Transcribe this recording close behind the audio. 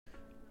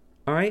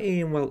Alright,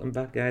 Ian, welcome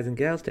back, guys and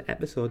girls, to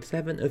episode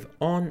 7 of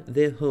On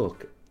the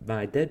Hook,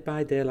 my Dead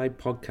by Daylight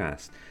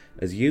podcast.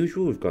 As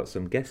usual, we've got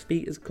some guest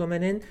speakers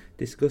coming in,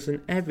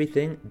 discussing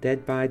everything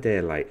Dead by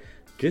Daylight.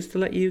 Just to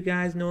let you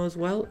guys know as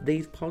well,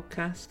 these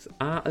podcasts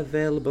are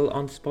available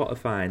on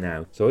Spotify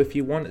now. So if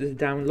you wanted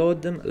to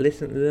download them,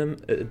 listen to them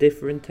at a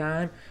different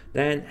time,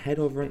 then head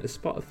over onto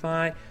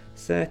Spotify,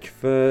 search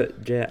for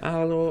J.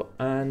 Arlo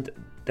and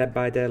Dead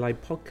by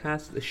Daylight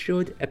podcast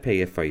should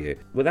appear for you.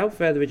 Without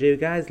further ado,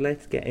 guys,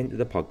 let's get into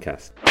the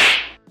podcast.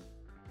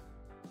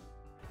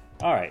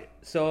 Alright,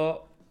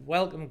 so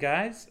welcome,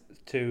 guys,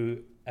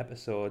 to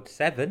episode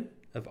 7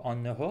 of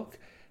On the Hook.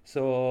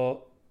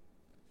 So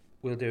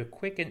we'll do a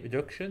quick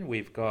introduction.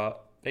 We've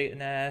got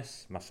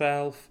Beatoness,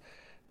 myself,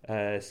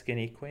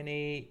 Skinny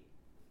Quinny,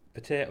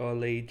 Potato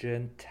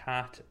Legion,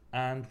 Tat,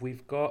 and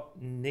we've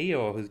got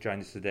Neo who's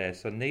joined us today.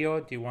 So Neo,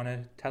 do you want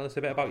to tell us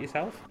a bit about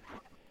yourself?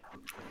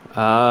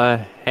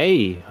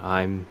 Hey,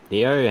 I'm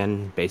Neo,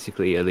 and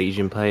basically a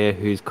Legion player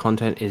whose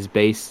content is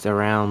based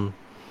around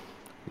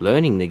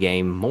learning the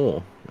game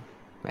more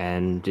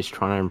and just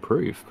trying to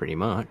improve, pretty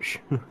much.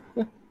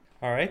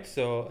 Alright,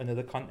 so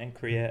another content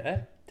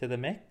creator to the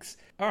mix.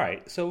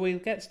 Alright, so we'll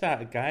get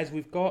started, guys.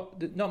 We've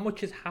got, not much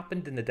has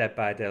happened in the Dead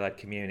by Daylight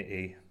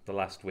community the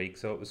last week,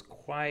 so it was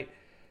quite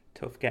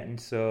tough getting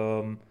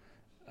some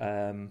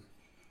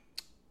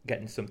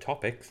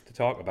topics to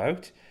talk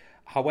about.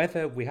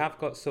 However, we have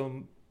got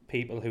some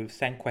people who've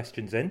sent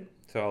questions in,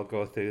 so I'll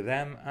go through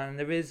them. And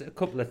there is a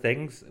couple of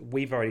things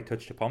we've already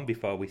touched upon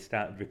before we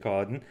started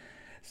recording.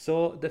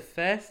 So the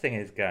first thing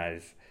is,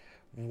 guys,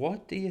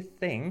 what do you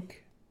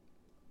think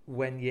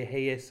when you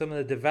hear some of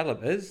the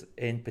developers,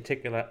 in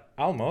particular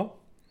Almo,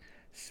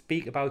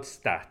 speak about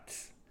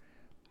stats?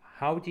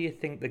 How do you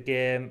think the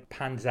game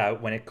pans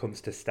out when it comes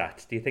to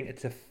stats? Do you think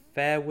it's a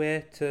fair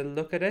way to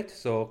look at it?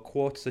 So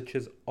quotes such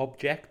as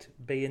object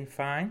being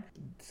fine,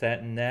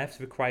 certain nerfs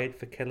required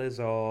for killers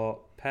or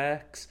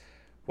perks.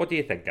 What do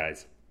you think,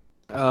 guys?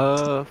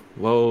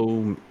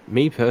 Well,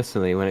 me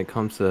personally, when it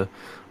comes to,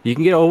 you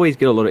can always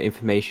get a lot of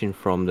information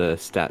from the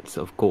stats,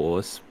 of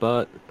course,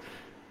 but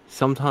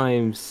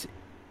sometimes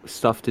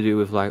stuff to do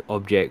with like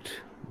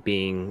object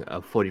being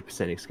a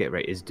 40% escape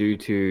rate is due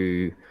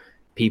to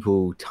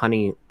people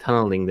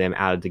tunneling them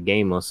out of the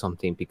game or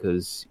something,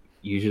 because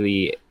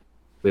usually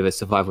with a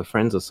survive with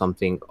friends or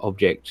something,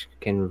 object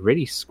can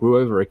really screw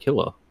over a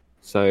killer.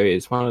 So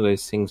it's one of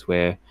those things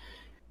where,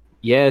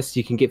 yes,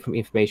 you can get some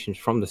information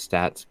from the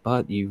stats,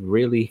 but you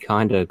really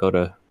kind of got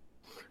to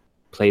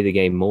play the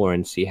game more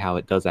and see how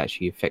it does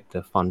actually affect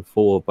the fun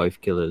for both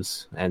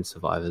killers and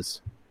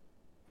survivors.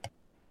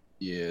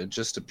 Yeah,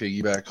 just to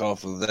piggyback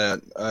off of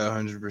that, I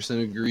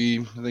 100% agree.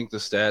 I think the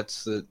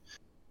stats that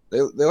they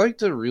like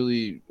to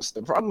really,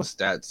 the problem with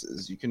stats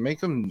is you can make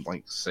them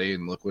like say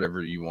and look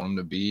whatever you want them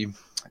to be,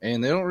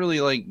 and they don't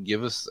really like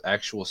give us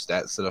actual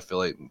stats that I feel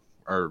like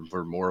are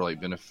more like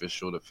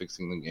beneficial to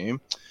fixing the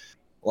game.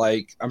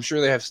 Like, I'm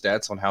sure they have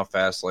stats on how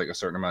fast like a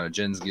certain amount of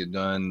gens get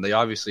done. They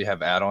obviously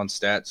have add-on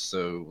stats,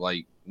 so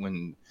like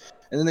when,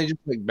 and then they just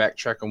like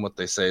backtrack on what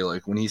they say.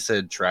 Like when he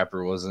said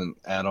Trapper wasn't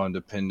add-on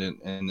dependent,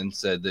 and then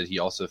said that he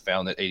also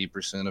found that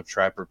 80% of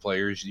Trapper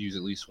players use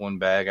at least one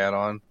bag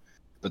add-on,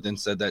 but then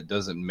said that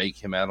doesn't make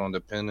him add-on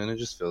dependent. It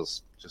just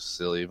feels just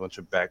silly, a bunch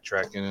of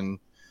backtracking and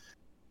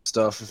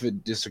stuff. If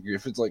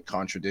it's like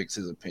contradicts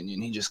his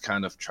opinion, he just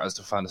kind of tries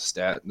to find a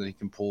stat that he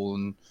can pull,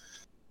 and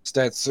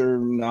stats are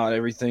not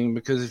everything,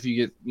 because if you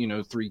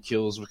get 3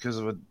 kills because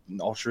of an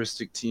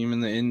altruistic team in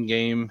the end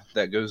game,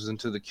 that goes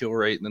into the kill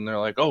rate, and then they're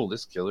like, oh,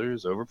 this killer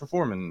is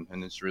overperforming,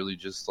 and it's really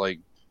just like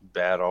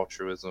bad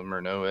altruism or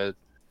no ed.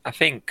 I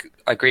think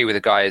I agree with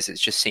the guys. It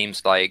just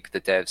seems like the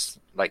devs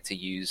like to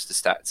use the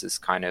stats as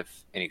kind of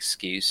an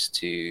excuse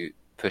to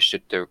push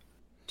the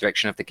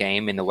direction of the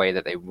game in the way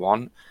that they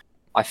want.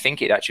 I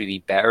think it'd actually be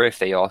better if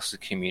they asked the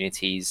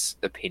community's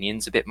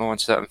opinions a bit more on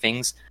certain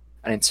things.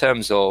 And in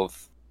terms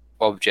of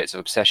objects of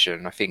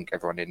obsession, I think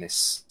everyone in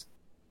this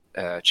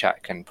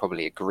chat can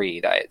probably agree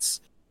that it's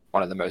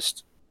one of the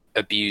most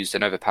abused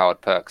and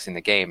overpowered perks in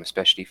the game,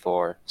 especially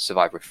for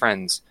Survive with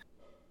Friends.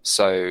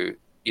 So,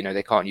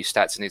 they can't use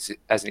stats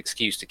as an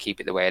excuse to keep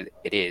it the way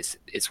it is.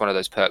 It's one of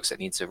those perks that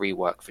needs a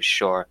rework for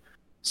sure.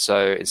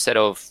 So instead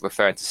of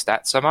referring to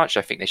stats so much,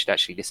 I think they should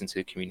actually listen to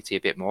the community a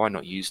bit more and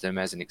not use them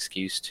as an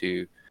excuse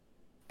to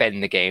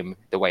bend the game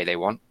the way they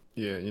want.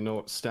 Yeah,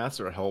 stats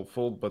are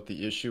helpful, but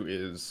the issue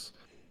is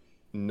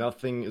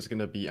nothing is going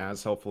to be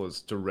as helpful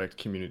as direct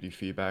community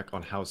feedback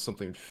on how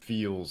something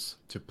feels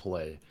to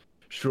play.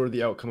 Sure,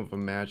 the outcome of a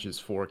match is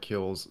 4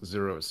 kills,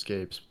 0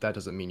 escapes. But that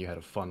doesn't mean you had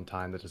a fun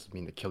time. That doesn't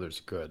mean the killer's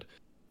good.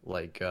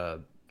 Like, I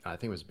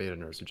think it was Beta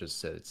Nurse who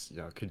just said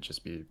it could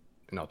just be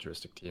an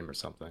altruistic team or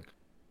something.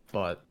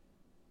 But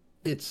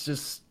it's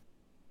just,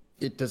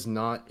 it does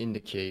not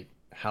indicate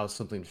how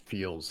something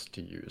feels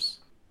to use.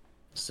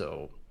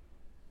 So,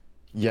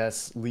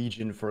 yes,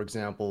 Legion, for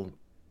example,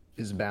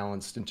 is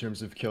balanced in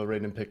terms of kill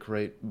rate and pick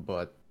rate,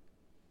 but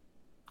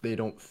they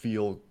don't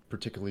feel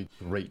particularly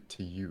great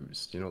to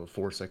use, the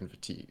 4-second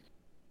fatigue.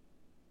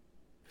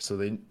 So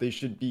they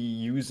should be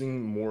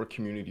using more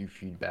community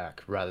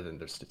feedback rather than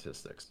their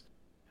statistics,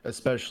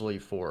 especially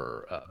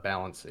for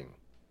balancing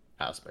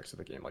aspects of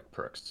the game like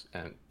perks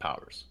and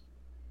powers.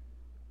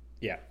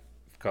 Yeah,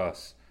 of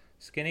course.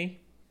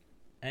 Skinny,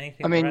 I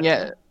anything to mean, add to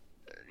yeah, that?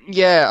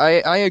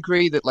 yeah, I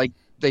agree that like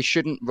they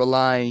shouldn't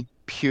rely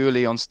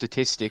purely on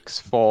statistics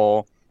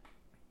for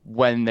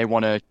when they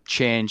want to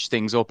change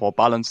things up or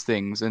balance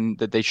things, and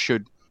that they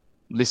should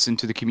listen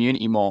to the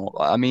community more.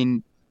 I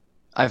mean,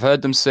 I've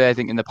heard them say, I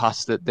think in the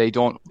past, that they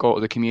don't go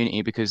to the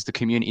community because the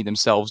community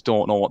themselves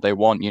don't know what they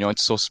want. You know,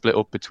 it's so split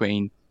up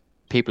between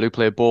people who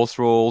play both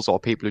roles or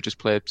people who just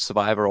play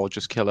survivor or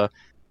just killer.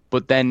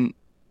 But then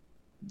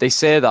they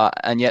say that,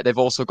 and yet they've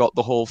also got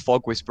the whole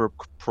Fog Whisperer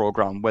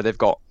program where they've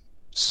got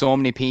so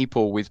many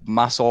people with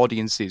mass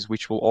audiences,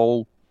 which will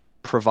all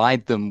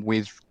provide them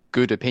with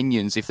good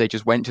opinions if they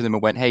just went to them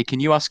and went, "Hey, can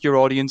you ask your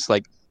audience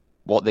like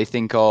what they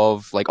think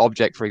of like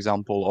Object, for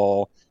example,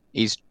 or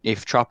is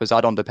if Trapper's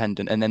add-on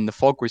dependent?" And then the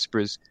Fog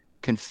Whisperers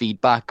can feed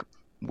back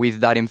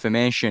with that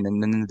information,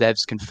 and then the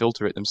devs can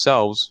filter it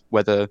themselves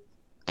whether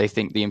they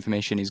think the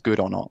information is good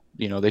or not.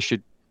 You know, they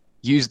should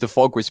use the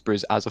Fog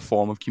Whisperers as a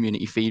form of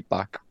community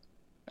feedback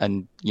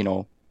and, you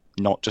know,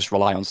 not just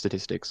rely on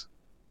statistics.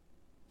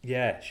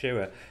 Yeah,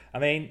 sure. I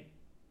mean,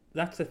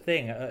 that's the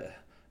thing.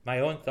 My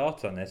own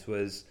thoughts on this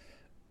was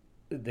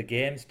the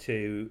game's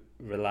too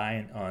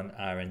reliant on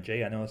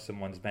RNG. I know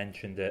someone's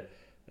mentioned it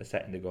a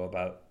second ago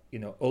about,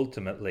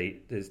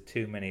 ultimately there's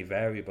too many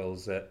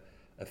variables that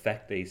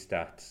affect these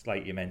stats.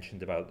 Like you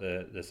mentioned about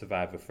the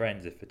survivor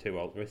friends, if they're too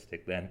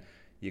altruistic, then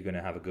you're going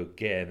to have a good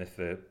game. If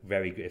they're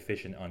very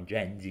efficient on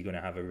gens, you're going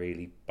to have a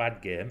really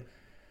bad game.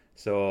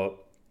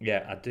 So,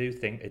 yeah, I do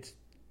think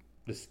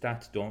the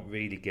stats don't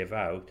really give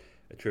out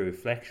a true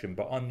reflection.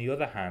 But on the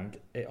other hand,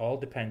 it all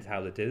depends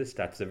how they do the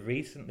stats. They've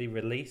recently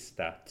released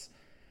stats,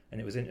 and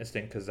it was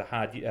interesting because they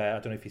had, I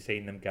don't know if you've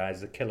seen them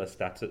guys, the killer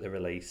stats that they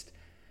released,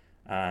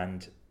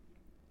 and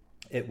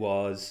it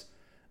was,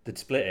 they'd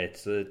split it,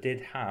 so they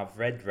did have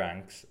red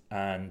ranks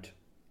and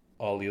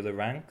all the other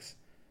ranks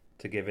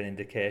to give an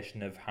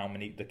indication of how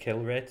many, the kill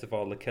rates of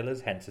all the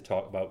killers, hence the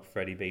talk about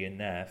Freddy being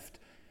nerfed,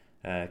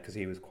 because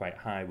he was quite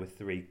high with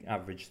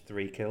average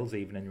 3 kills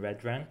even in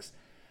red ranks.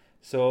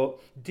 So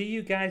do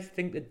you guys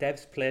think that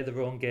devs play their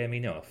own game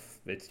enough?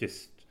 It's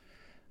just,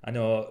 I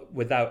know,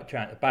 without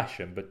trying to bash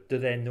them, but do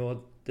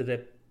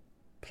they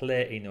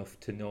play enough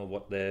to know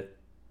what the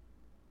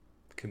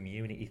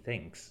community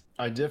thinks?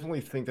 I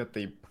definitely think that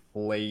they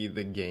play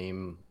the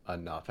game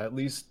enough. At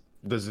least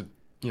the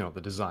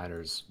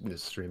designers, the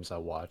streams I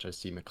watch, I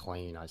see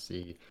McLean, I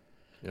see,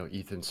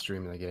 Ethan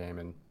streaming the game,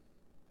 and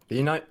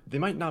they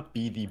might not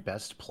be the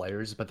best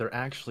players, but they're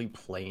actually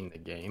playing the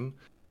game.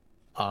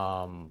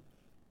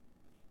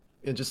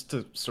 And just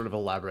to sort of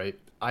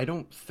elaborate, I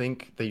don't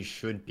think they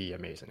should be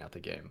amazing at the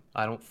game.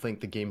 I don't think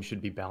the game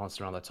should be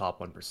balanced around the top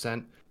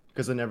 1%,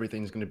 because then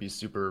everything's going to be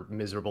super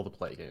miserable to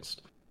play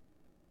against.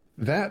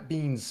 That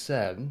being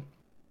said,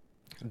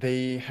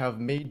 they have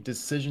made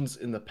decisions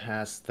in the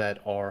past that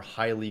are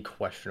highly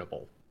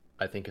questionable,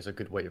 I think is a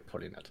good way of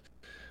putting it.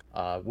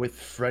 With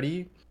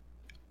Freddy,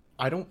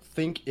 I don't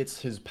think it's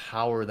his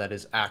power that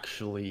is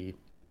actually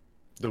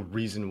the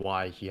reason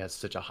why he has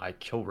such a high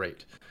kill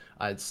rate.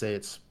 I'd say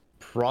it's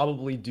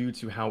probably due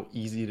to how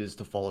easy it is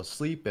to fall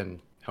asleep and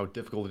how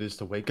difficult it is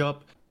to wake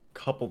up.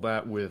 Couple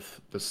that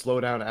with the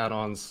slowdown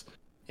add-ons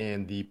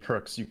and the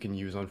perks you can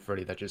use on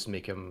Freddy that just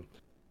make him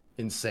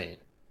insane.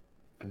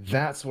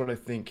 That's what I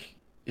think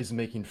is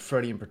making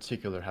Freddy in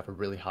particular have a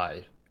really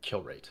high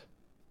kill rate.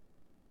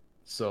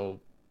 So,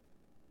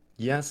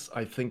 yes,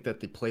 I think that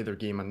they play their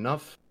game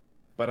enough,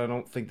 but I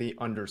don't think they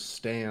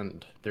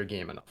understand their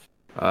game enough.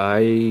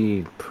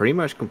 I pretty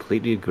much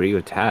completely agree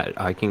with Tat.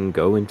 I can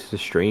go into the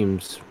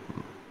streams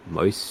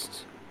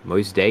most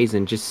days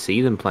and just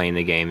see them playing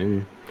the game,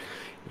 and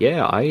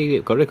yeah, I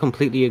gotta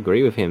completely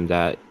agree with him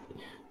that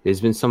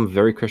there's been some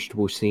very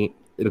questionable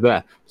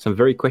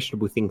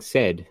things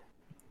said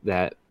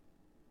that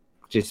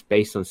just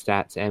based on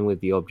stats and with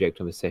the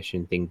object of a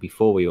session thing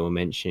before we were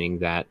mentioning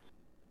that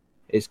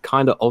it's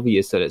kind of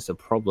obvious that it's a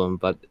problem,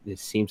 but it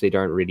seems they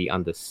don't really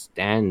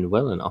understand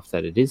well enough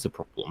that it is a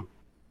problem.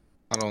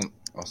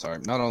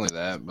 Not only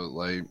that, but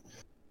like,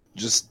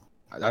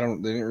 they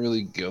didn't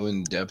really go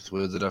in depth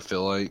with it, I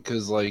feel like,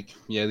 because like,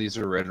 yeah, these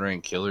are red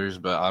rank killers,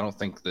 but I don't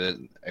think that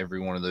every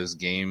one of those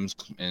games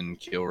and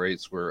kill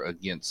rates were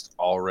against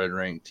all red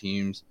rank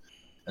teams.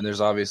 And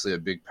there's obviously a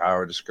big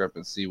power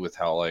discrepancy with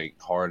how like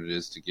hard it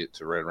is to get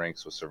to red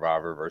ranks with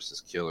Survivor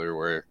versus Killer,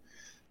 where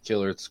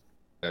Killer,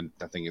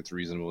 I think it's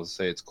reasonable to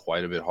say it's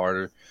quite a bit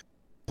harder.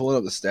 Pulling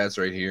up the stats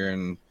right here,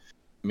 and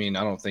I mean,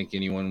 I don't think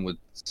anyone would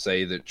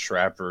say that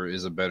Trapper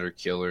is a better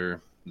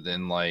killer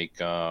than like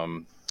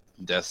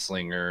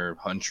Deathslinger,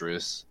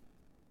 Huntress,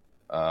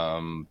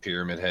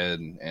 Pyramid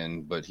Head,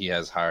 but he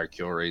has higher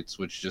kill rates,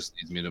 which just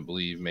leads me to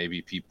believe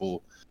maybe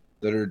people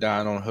that are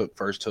dying on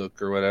first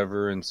hook or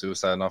whatever, and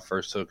suicide off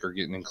first hook are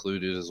getting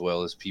included, as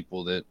well as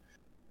people that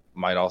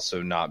might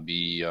also not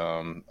be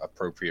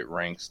appropriate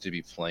ranks to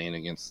be playing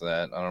against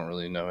that. I don't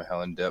really know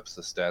how in depth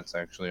the stats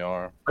actually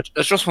are.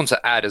 I just want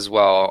to add as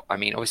well. I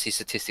mean, obviously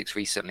statistics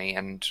recently,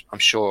 and I'm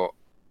sure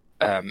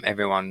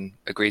everyone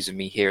agrees with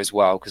me here as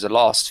well, because the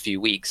last few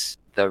weeks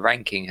the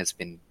ranking has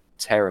been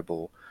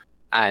terrible.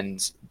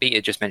 And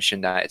Beta just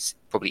mentioned that it's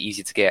probably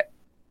easier to get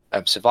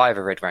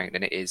Survivor red rank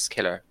than it is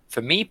Killer.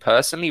 For me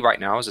personally, right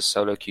now as a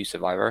solo queue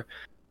Survivor,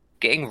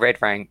 getting red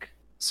rank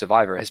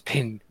Survivor has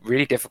been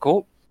really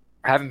difficult.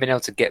 I haven't been able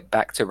to get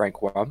back to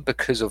rank 1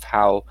 because of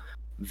how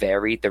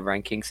varied the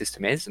ranking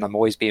system is, and I'm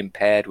always being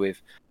paired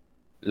with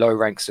low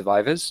rank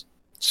survivors.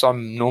 So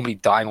I'm normally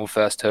dying on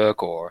first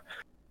hook, or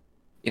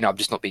I'm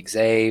just not being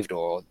saved,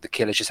 or the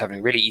killer's just having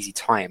a really easy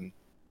time.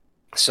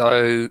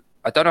 So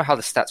I don't know how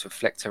the stats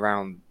reflect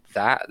around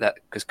that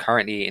because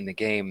currently in the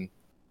game,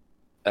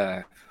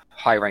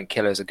 high rank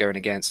killers are going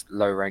against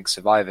low rank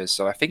survivors.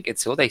 So I think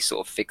until they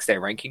sort of fix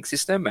their ranking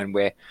system and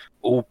we're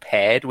all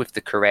paired with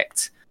the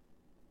correct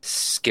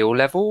skill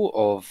level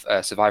of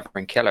survivor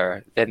and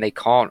killer, then they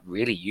can't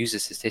really use the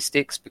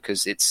statistics,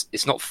 because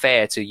it's not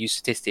fair to use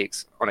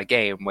statistics on a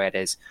game where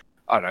there's,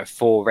 I don't know,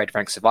 4 red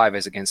rank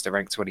survivors against a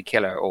rank 20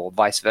 killer, or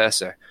vice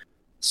versa.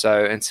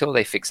 So until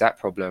they fix that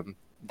problem,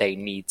 they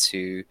need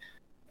to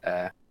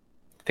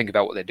think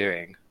about what they're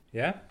doing.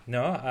 Yeah,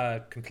 no,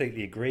 I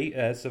completely agree.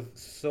 So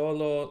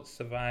solo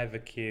survivor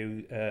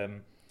queue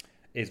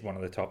is one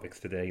of the topics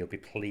today. You'll be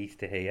pleased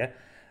to hear.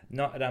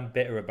 Not that I'm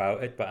bitter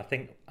about it, but I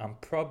think I'm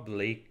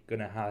probably going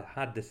to have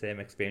had the same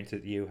experience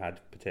that you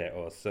had,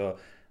 Potatoes. So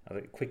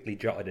I quickly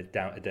jotted it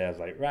down today. I was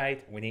like,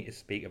 right, we need to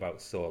speak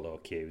about solo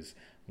queues.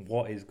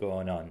 What is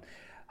going on?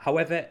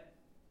 However,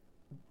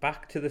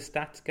 back to the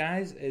stats,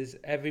 guys. Is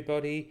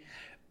everybody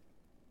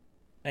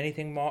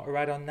anything more to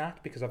add on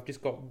that? Because I've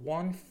just got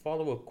one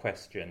follow-up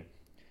question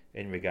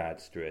in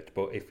regards to it.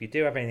 But if you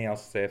do have anything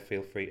else to say,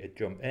 feel free to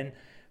jump in.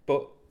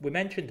 But we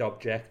mentioned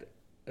object.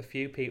 A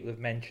few people have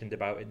mentioned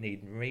about it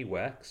needing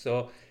rework.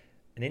 So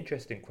an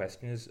interesting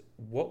question is,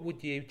 what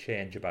would you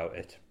change about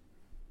it?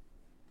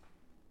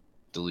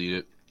 Delete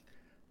it.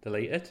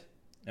 Delete it?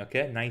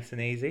 Okay, nice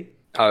and easy.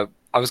 I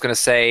was going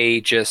to say,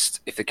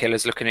 just if the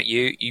killer's looking at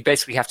you, you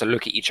basically have to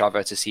look at each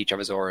other to see each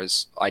other's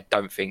auras. I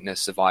don't think the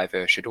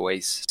survivor should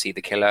always see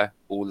the killer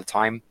all the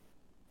time.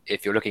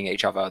 If you're looking at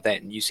each other,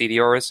 then you see the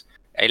auras.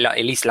 It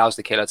at least allows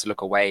the killer to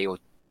look away or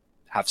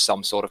have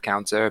some sort of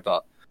counter,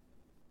 but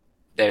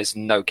there's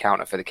no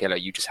counter for the killer.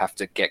 You just have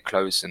to get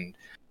close, and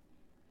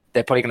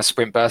they're probably going to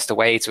sprint burst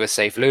away to a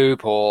safe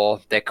loop,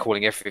 or they're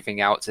calling everything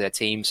out to their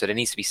team. So there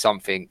needs to be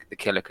something the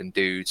killer can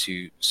do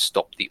to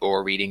stop the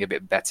aura reading a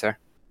bit better.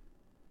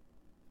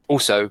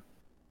 Also,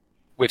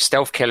 with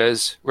stealth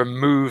killers,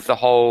 remove the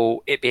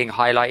whole it being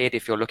highlighted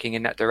if you're looking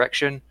in that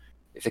direction.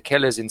 If the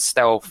killer's in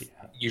stealth,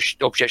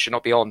 object should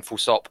not be on, full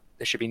stop.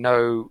 There should be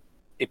no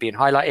it being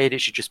highlighted.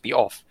 It should just be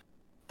off.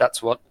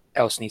 That's what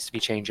else needs to be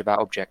changed about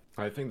object.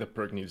 I think the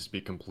perk needs to be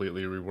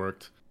completely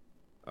reworked.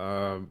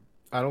 I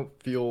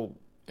don't feel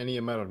any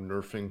amount of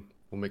nerfing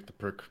will make the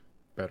perk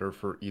better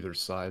for either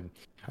side.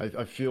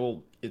 I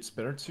feel it's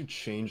better to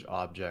change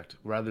object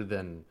rather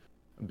than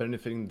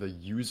benefiting the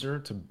user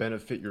to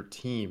benefit your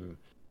team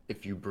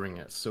if you bring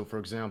it. So for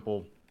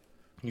example,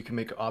 you can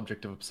make an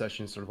object of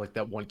obsession sort of like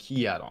that one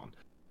key add-on,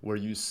 where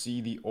you see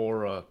the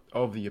aura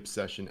of the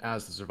obsession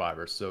as the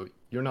survivor. So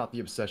you're not the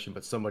obsession,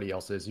 but somebody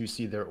else is. You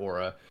see their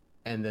aura,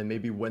 and then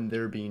maybe when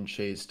they're being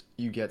chased,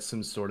 you get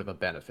some sort of a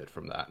benefit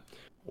from that.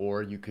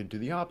 Or you could do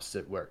the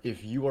opposite, where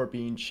if you are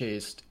being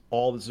chased,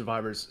 all the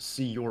survivors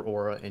see your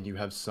aura and you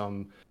have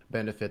some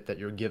benefit that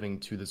you're giving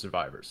to the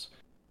survivors.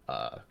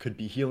 Could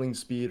be healing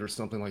speed or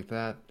something like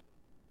that.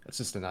 That's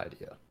just an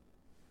idea.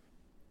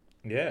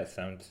 Yeah,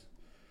 sounds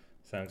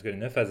good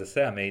enough. As I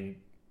say, I mean,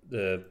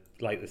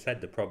 like they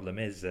said, the problem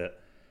is that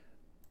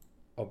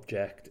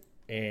object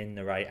in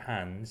the right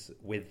hands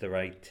with the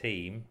right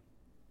team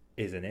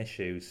is an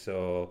issue.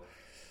 So,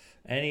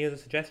 any other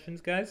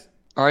suggestions, guys?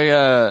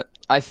 I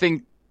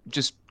think,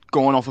 just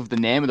going off of the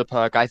name of the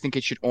perk, I think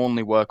it should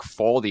only work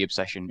for the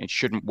obsession. It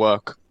shouldn't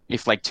work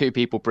if like 2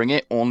 people bring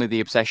it, only the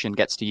obsession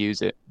gets to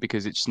use it,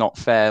 because it's not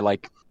fair.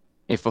 Like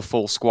if a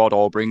full squad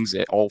all brings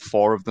it, all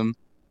 4 of them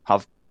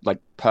have like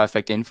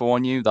perfect info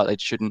on you, that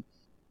it shouldn't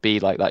be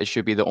like that. It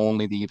should be that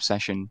only the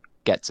obsession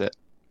gets it.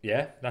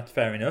 Yeah, that's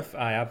fair enough.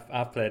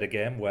 I've played a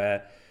game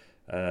where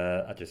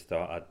I just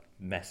thought I'd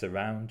mess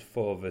around.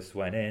 4 of us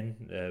went in.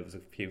 There was a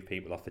few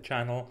people off the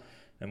channel,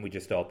 and we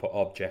just all put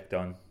object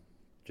on.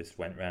 Just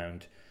went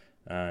round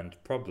and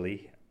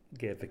probably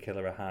gave the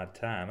killer a hard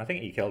time. I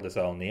think he killed us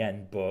all in the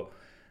end, but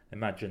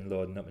imagine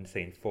loading up and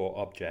seeing 4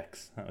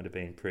 objects. That would have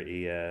been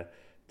pretty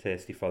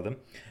tasty for them.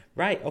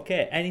 Right,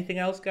 okay. Anything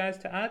else, guys,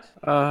 to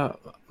add?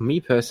 Me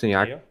personally,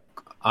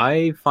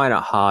 I find it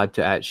hard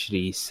to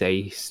actually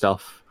say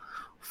stuff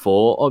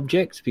for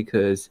objects,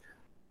 because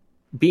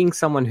being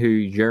someone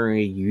who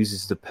generally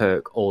uses the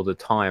perk all the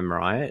time,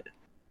 right?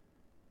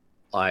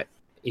 Like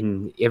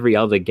in every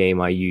other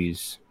game I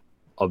use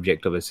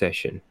object of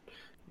obsession.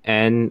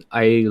 And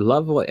I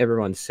love what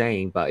everyone's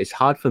saying, but it's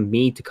hard for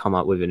me to come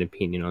up with an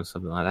opinion on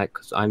something like that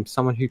because I'm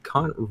someone who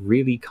can't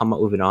really come up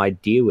with an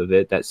idea with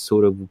it that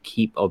sort of will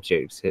keep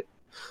object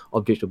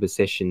of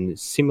possession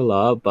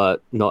similar,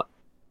 but not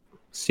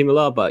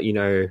similar, but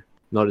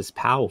not as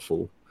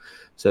powerful.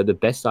 So the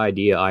best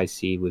idea I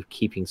see with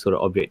keeping sort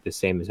of object the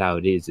same as how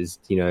it is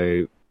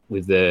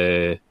with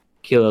the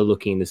killer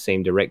looking in the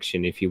same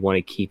direction if you want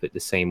to keep it the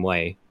same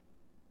way.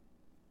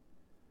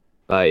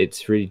 But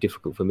it's really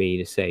difficult for me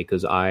to say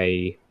because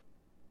I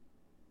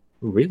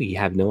really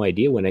have no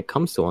idea when it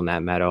comes to on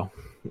that matter.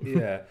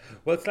 Yeah.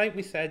 Well, it's like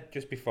we said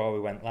just before we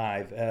went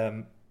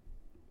live.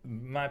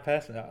 My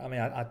personal,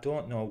 I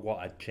don't know what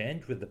I'd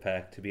change with the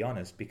perk, to be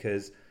honest,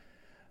 because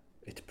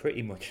it's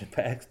pretty much the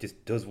perk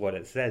just does what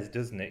it says,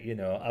 doesn't it?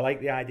 I like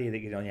the idea that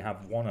you only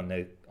have one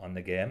on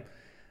the game,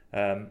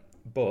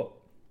 but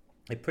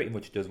it pretty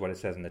much does what it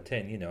says on the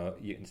tin.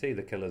 You can see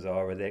the killer's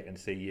aura, they can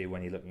see you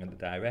when you're looking in the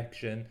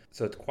direction.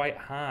 So it's quite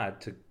hard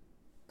to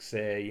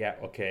say, yeah,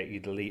 okay, you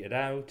delete it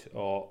out,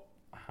 or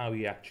how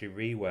you actually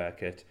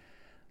rework it.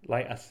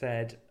 Like I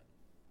said,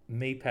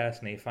 me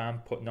personally, if I'm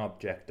putting an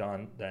object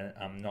on, then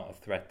I'm not a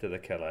threat to the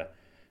killer.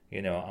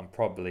 I'm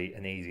probably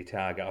an easy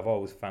target. I've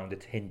always found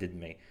it's hindered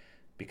me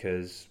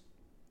because,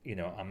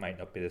 I might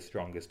not be the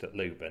strongest at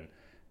looping,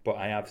 but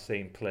I have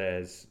seen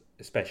players,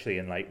 especially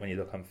in when you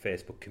look on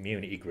Facebook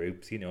community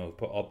groups,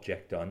 put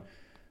object on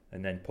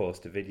and then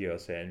post a video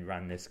saying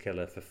ran this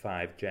killer for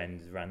 5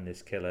 gens, ran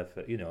this killer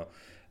for,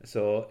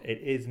 so it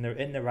is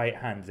in the right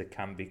hands, it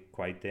can be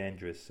quite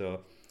dangerous.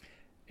 So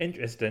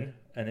interesting,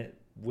 and it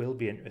will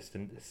be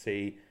interesting to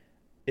see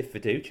if they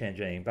do change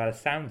anything. By the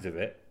sounds of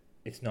it,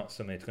 it's not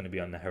something that's going to be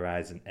on the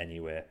horizon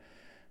anyway,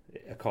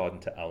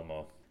 according to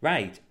Elmo.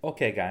 Right,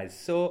 okay guys,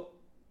 so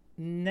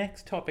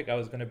next topic I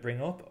was going to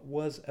bring up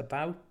was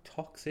about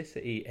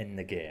toxicity in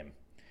the game.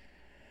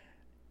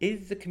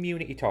 Is the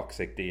community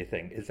toxic, do you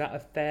think? Is that a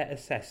fair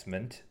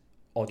assessment,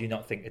 or do you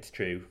not think it's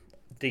true?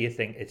 Do you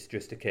think it's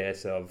just a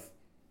case of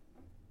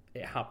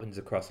it happens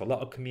across a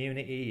lot of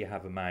community, you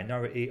have a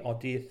minority, or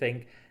do you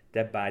think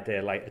Dead by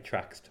Daylight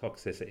attracts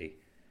toxicity?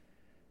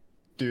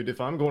 Dude,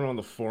 if I'm going on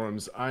the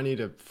forums, I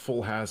need a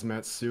full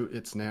hazmat suit.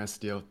 It's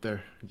nasty out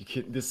there. You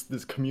can't,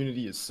 this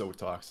community is so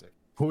toxic.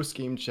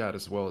 Post-game chat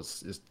as well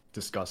is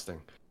disgusting.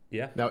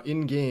 Yeah. Now,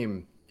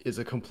 in-game is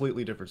a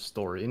completely different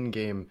story.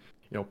 In-game,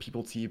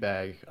 people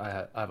teabag.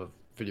 I have a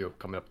video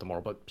coming up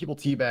tomorrow, but people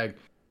teabag,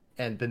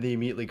 and then they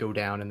immediately go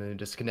down and then they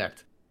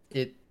disconnect.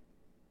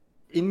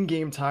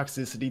 In-game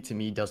toxicity to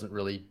me doesn't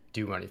really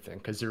do anything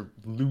because they're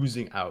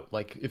losing out.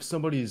 Like if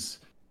somebody's,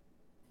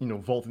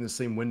 vaulting the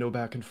same window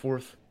back and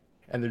forth,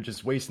 and they're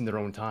just wasting their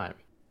own time.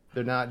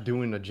 They're not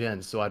doing a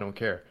gen, so I don't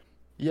care.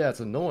 Yeah, it's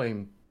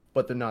annoying,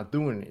 but they're not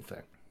doing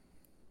anything.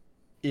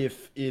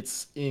 If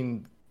it's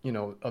in,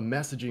 a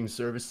messaging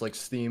service like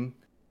Steam,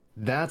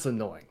 that's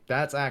annoying.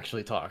 That's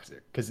actually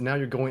toxic because now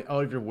you're going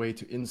out of your way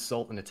to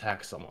insult and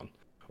attack someone,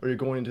 or you're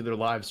going into their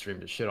live stream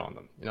to shit on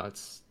them.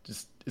 It's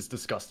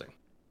disgusting.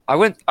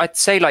 I'd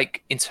say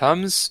in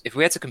terms, if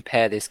we had to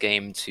compare this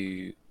game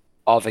to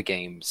other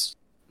games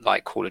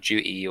like Call of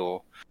Duty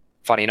or,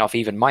 funny enough,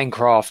 even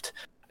Minecraft,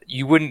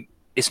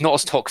 it's not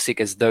as toxic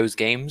as those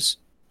games.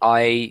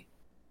 Since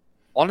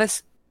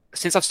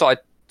I've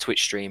started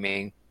Twitch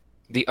streaming,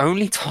 the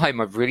only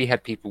time I've really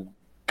had people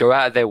go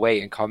out of their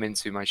way and come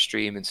into my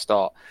stream and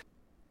start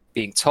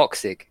being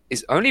toxic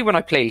is only when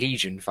I play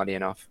Legion, funny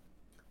enough.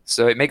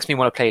 So it makes me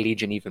want to play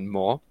Legion even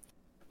more.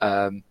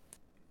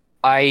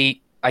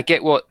 I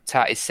get what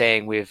Tat is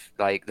saying with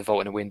the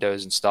vaulting of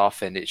windows and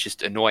stuff, and it's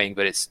just annoying,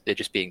 but they're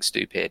just being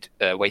stupid,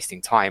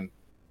 wasting time,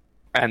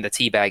 and the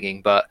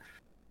teabagging. But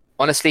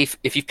honestly,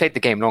 if you've played the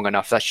game long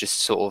enough, that's just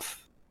sort of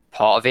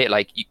part of it.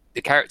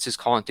 The characters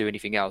can't do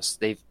anything else.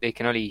 They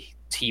can only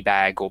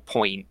teabag or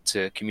point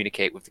to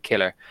communicate with the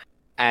killer,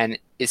 and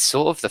it's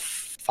sort of the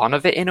fun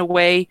of it in a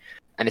way,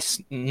 and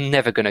it's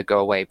never going to go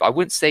away. But I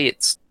wouldn't say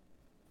it's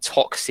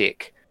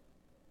toxic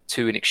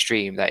to an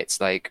extreme that it's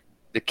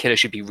the killer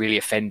should be really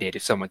offended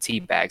if someone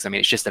teabags. I mean,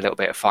 it's just a little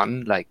bit of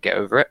fun, get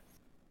over it.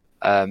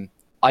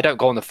 I don't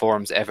go on the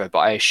forums ever, but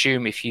I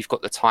assume if you've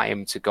got the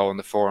time to go on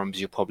the forums,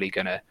 you're probably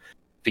going to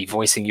be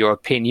voicing your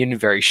opinion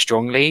very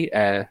strongly.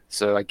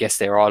 So I guess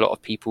there are a lot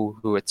of people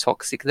who are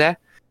toxic there.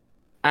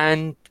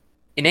 And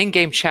in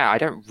in-game chat, I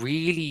don't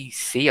really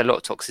see a lot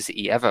of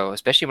toxicity ever,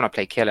 especially when I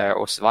play Killer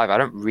or Survivor. I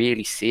don't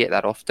really see it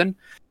that often.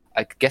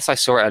 I guess I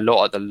saw it a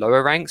lot at the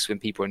lower ranks when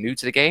people are new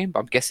to the game,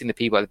 but I'm guessing the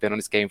people that have been on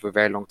this game for a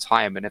very long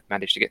time and have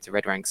managed to get to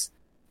red ranks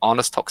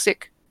aren't as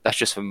toxic. That's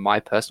just from my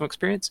personal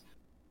experience.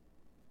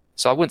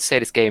 So I wouldn't say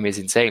this game is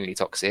insanely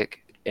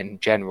toxic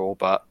in general,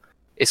 but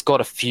it's got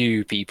a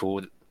few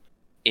people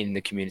in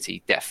the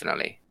community,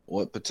 definitely.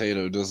 What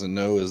Potato doesn't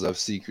know is I've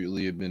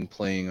secretly been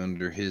playing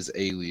under his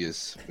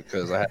alias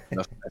because I have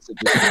enough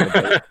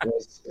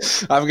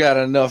messages. I've got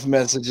enough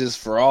messages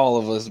for all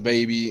of us,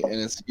 baby, and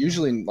it's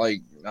usually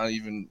not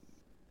even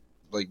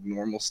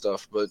normal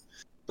stuff, but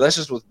that's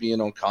just with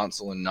being on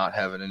console and not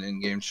having an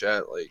in-game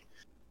chat.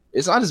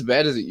 It's not as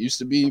bad as it used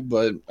to be,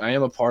 but I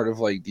am a part of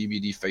like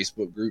DBD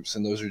Facebook groups,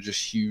 and those are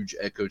just huge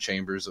echo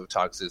chambers of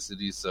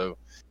toxicity. So,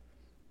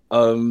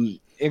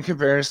 in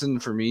comparison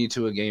for me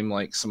to a game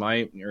like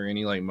Smite or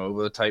any like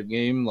MOBA type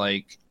game,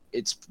 like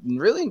it's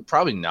really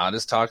probably not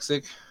as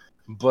toxic,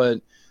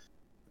 but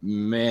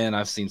man,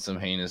 I've seen some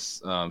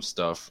heinous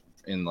stuff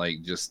in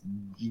like just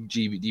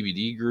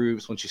DBD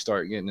groups once you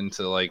start getting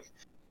into like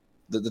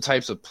the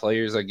types of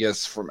players, I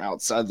guess, from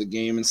outside the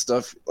game and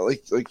stuff.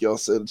 Like y'all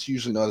said, it's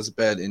usually not as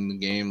bad in the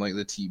game. Like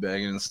the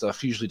teabagging and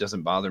stuff usually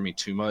doesn't bother me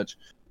too much,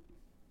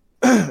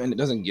 and it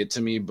doesn't get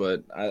to me.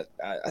 But I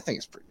think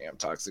it's pretty damn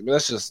toxic. But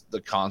that's just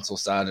the console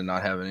side and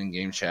not having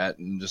in-game chat,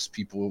 and just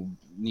people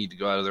need to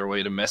go out of their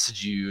way to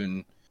message you.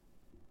 And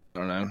I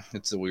don't know,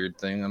 it's a weird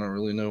thing. I don't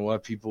really know why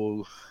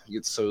people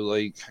get so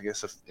like, I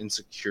guess,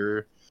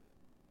 insecure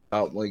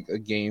about like a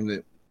game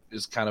that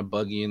is kind of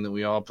buggy and that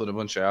we all put a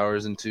bunch of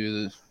hours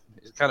into.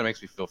 It kind of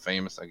makes me feel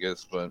famous, I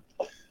guess, but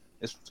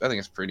I think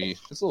it's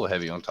a little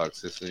heavy on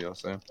toxicity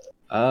also.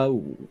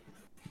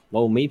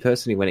 Well, me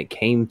personally, when it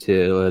came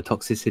to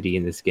toxicity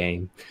in this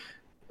game,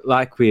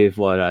 like with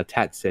what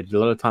Tat said, a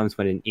lot of times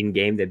when in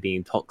game they're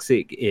being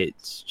toxic,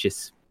 it's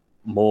just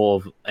more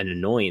of an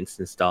annoyance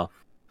and stuff.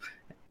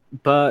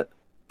 But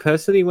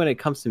personally, when it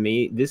comes to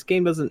me, this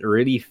game doesn't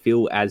really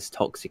feel as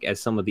toxic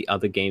as some of the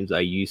other games I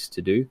used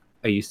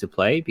to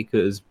play,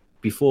 because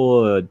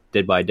before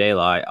Dead by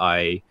Daylight,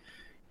 I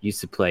used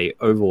to play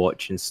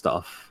Overwatch and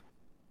stuff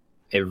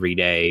every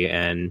day,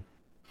 and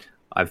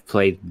I've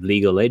played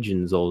League of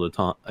Legends all the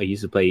time. I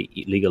used to play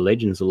League of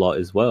Legends a lot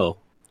as well.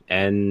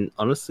 And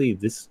honestly,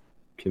 this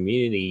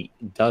community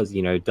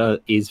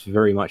is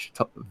very much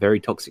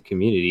very toxic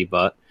community,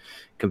 but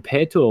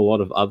compared to a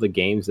lot of other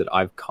games that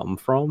I've come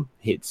from,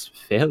 it's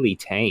fairly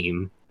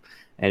tame,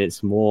 and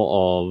it's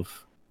more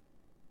of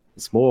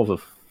a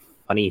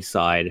funny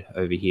side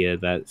over here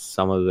that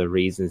some of the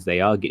reasons they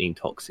are getting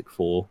toxic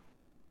for.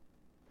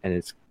 And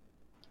it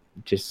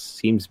just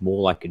seems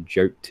more like a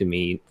joke to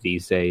me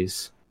these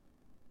days.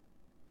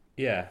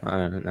 Yeah. I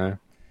don't know.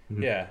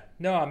 Yeah.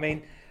 No, I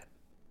mean,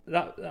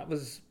 that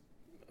was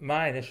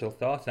my initial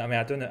thoughts. I mean,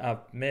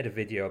 I've made a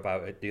video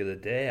about it the other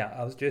day.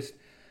 I was just,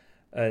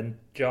 and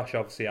Josh,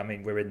 obviously, I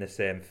mean, we're in the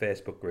same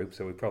Facebook group,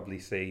 so we probably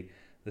see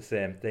the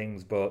same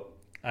things, but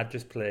I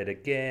just played a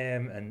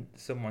game and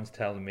someone's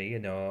telling me,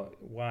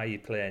 why are you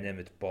playing him?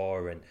 It's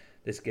boring.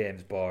 This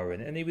game's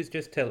boring. And he was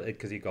just tilted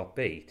because he got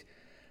beat.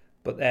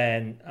 But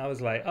then I was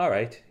like, all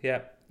right,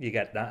 yeah, you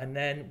get that. And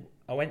then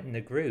I went in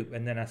the group,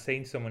 and then I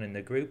seen someone in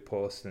the group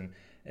posting,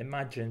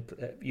 imagine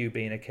you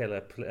being a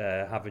killer,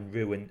 having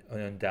ruin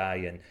and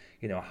undying,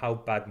 how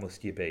bad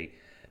must you be?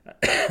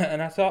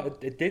 And I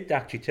thought it did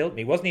actually tilt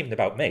me. It wasn't even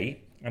about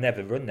me. I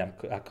never run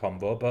that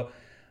combo, but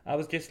I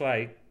was just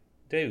like,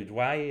 dude,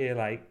 why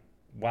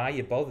are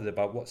you bothered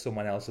about what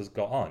someone else has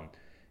got on?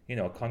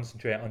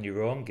 Concentrate on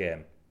your own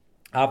game.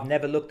 I've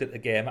never looked at the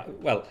game.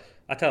 Well,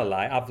 I tell a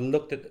lie. I've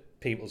looked at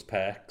people's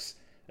perks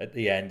at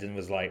the end and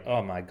was like,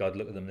 oh my god,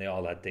 look at them, they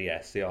all had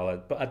DS,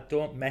 but I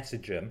don't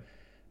message them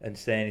and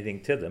say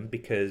anything to them,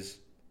 because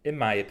in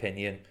my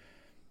opinion,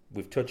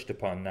 we've touched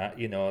upon that,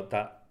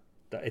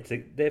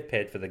 that they've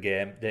paid for the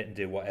game, they can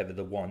do whatever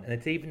they want. And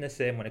it's even the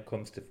same when it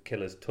comes to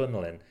killers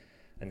tunneling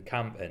and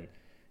camping.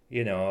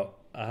 I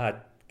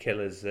had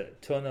killers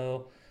that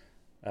tunnel.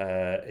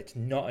 It's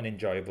not an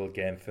enjoyable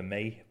game for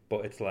me,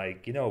 but it's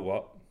like, you know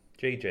what,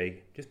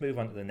 GG, just move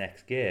on to the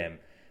next game.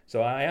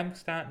 So I am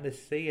starting to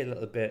see a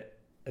little bit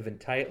of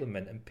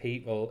entitlement, and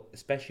people,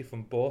 especially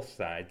from both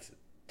sides,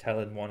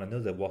 telling one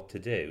another what to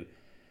do.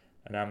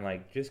 And I'm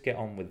like, just get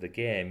on with the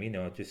game,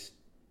 just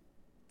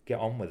get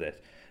on with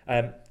it.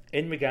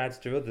 In regards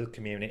to other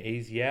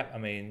communities, yeah, I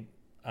mean,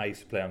 I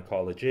used to play on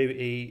Call of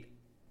Duty.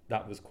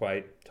 That was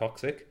quite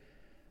toxic.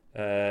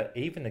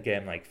 Even a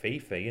game like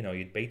FIFA,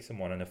 you'd beat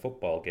someone in a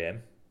football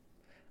game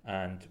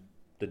and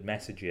they'd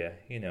message you,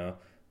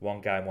 one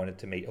guy wanted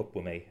to meet up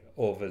with me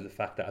over the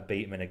fact that I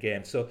beat him in a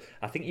game. So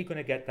I think you're going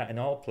to get that in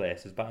all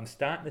places, but I'm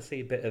starting to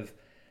see a bit of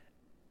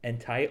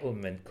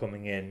entitlement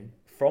coming in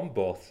from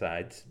both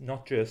sides,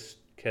 not just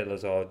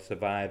killers or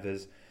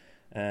survivors,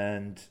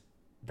 and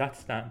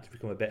that's starting to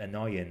become a bit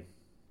annoying.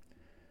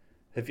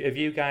 Have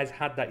you guys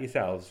had that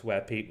yourselves,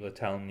 where people are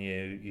telling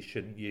you you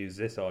shouldn't use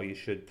this, or you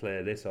should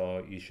play this,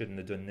 or you shouldn't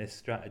have done this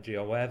strategy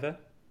or whatever?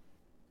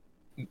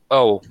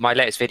 Oh, my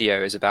latest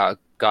video is about a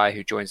guy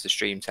who joins the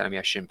stream telling me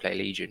I shouldn't play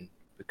Legion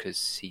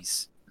because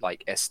he's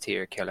like S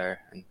tier killer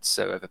and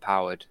so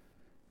overpowered.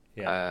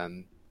 Yeah.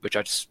 Which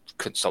I just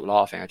couldn't stop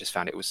laughing. I just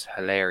found it was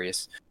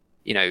hilarious.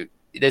 I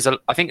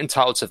think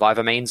entitled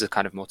survivor mains are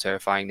kind of more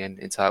terrifying than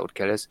entitled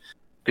killers,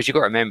 because you've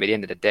got to remember, at the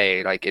end of the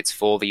day, like, it's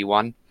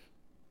 4v1.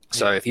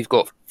 So if you've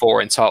got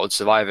 4 entitled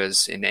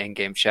survivors in the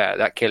in-game chat,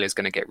 that killer is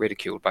going to get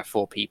ridiculed by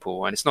 4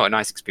 people, and it's not a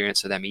nice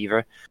experience for them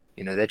either.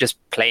 They're just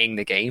playing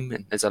the game,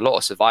 and there's a lot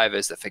of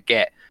survivors that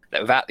forget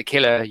that without the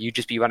killer, you'd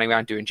just be running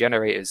around doing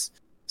generators.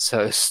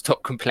 So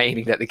stop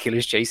complaining that the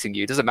killer's chasing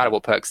you. It doesn't matter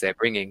what perks they're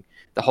bringing.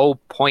 The whole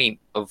point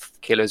of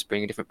killers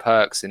bringing different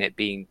perks and it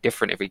being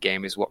different every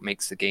game is what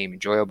makes the game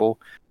enjoyable.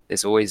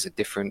 there's always a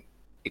different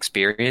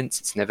experience.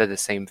 It's never the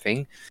same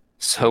thing.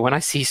 So when I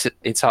see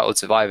entitled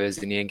survivors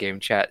in the in-game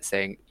chat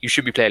saying you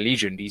should be playing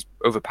Legion, he's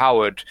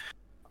overpowered,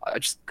 I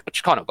just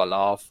can't help but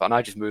laugh, and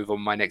I just move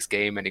on my next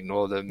game and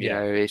ignore them. You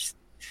know, it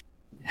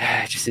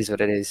just is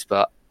what it is.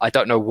 But I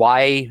don't know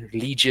why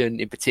Legion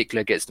in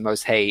particular gets the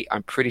most hate.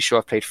 I'm pretty sure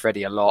I've played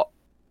Freddy a lot,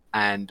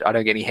 and I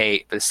don't get any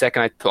hate. But the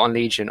second I put on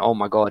Legion, oh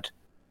my god,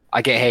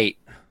 I get hate.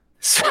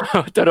 So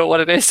I don't know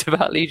what it is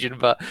about Legion,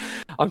 but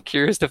I'm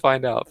curious to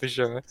find out for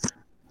sure.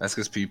 That's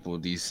because people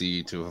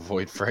DC to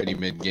avoid Freddy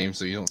mid-game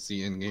so you don't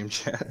see in-game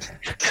chat.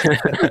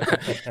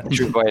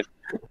 True point.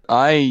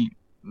 I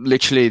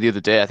literally the other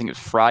day, I think it was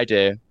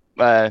Friday,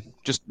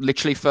 just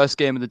literally first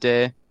game of the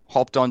day,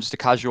 hopped on just a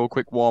casual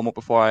quick warm-up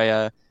before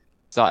I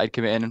started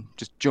committing, and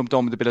just jumped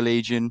on with a bit of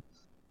Legion,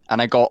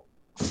 and I got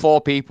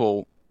 4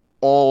 people,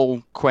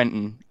 all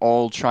Quentin,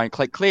 all trying,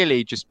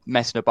 clearly just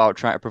messing about,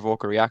 trying to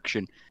provoke a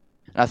reaction.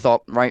 And I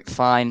thought, right,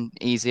 fine,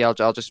 easy, I'll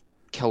just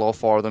kill all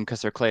 4 of them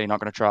because they're clearly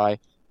not going to try.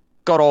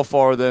 Got all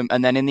 4 of them,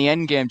 and then in the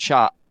end game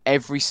chat,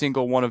 every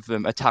single one of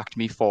them attacked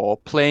me for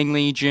playing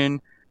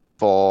Legion.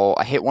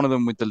 I hit one of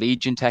them with the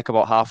Legion tech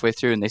about halfway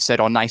through, and they said,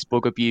 "Oh, nice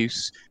bug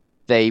abuse."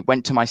 They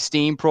went to my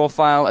Steam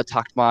profile,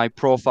 attacked my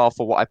profile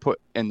for what I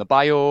put in the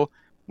bio.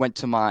 Went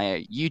to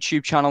my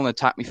YouTube channel and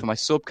attacked me for my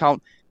sub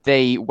count.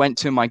 They went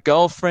to my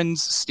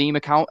girlfriend's Steam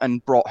account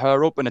and brought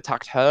her up and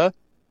attacked her,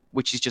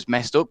 which is just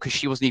messed up because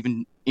she wasn't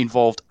even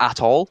involved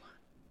at all.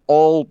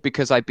 All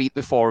because I beat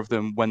the 4 of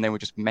them when they were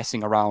just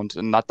messing around,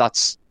 and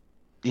that's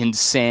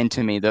insane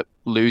to me that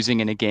losing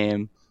in a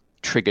game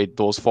triggered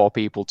those 4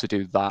 people to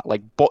do that,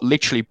 like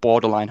literally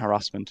borderline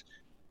harassment.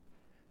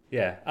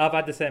 Yeah, I've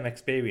had the same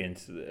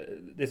experience.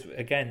 This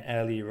again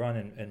earlier on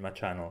in my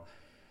channel.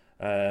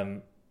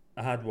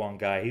 I had one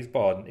guy. He's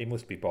bored. He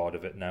must be bored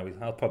of it now.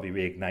 I'll probably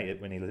reignite it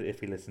if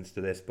he listens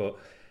to this.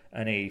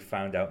 And he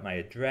found out my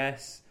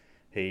address.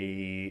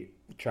 He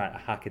tried to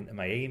hack into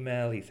my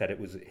email. He said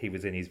he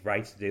was in his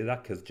right to do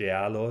that because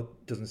Giallo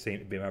doesn't seem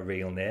to be my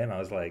real name. I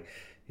was like,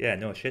 yeah,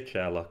 no shit,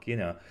 Sherlock, you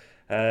know.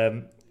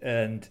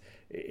 And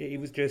he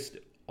was just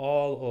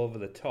all over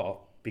the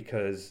top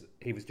because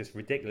he was just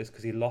ridiculous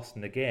because he lost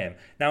in the game.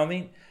 Now, I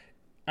mean,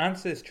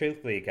 answer this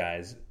truthfully,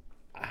 guys.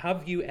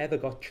 Have you ever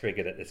got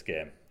triggered at this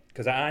game?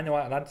 Because I know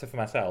I'll answer for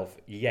myself.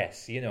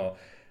 Yes, you know,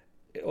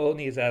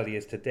 only as early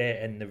as today.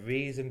 And the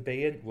reason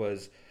being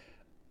was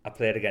I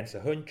played against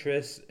a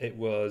Huntress. It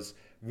was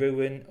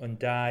Ruin,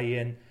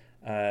 Undying,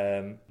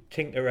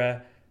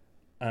 Tinkerer,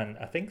 and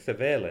I think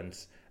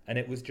Surveillance. And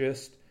it was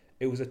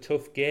a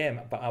tough game.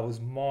 But I was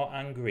more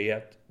angry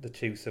at the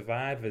 2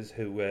 survivors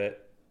who were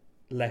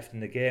left in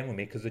the game with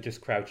me because they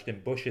just crouched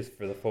in bushes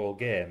for the full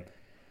game.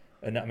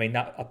 And I mean,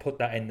 I put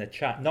that in the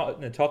chat, not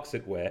in a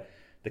toxic way.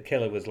 The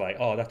killer was like,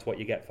 "Oh, that's what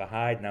you get for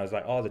hiding." And I was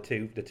like, "Oh, the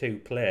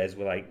two players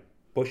were like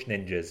bush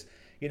ninjas,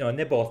 you know," and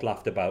they both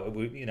laughed about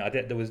it. You know,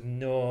 there was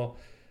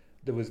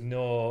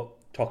no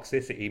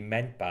toxicity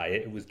meant by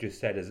it. It was just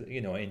said as,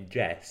 you know, in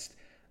jest.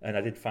 And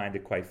I did find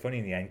it quite funny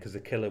in the end because the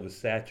killer was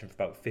searching for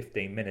about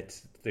 15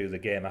 minutes through the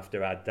game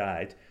after I'd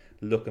died,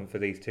 looking for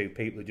these 2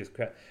 people who just.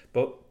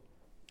 But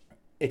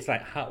it's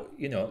like, how,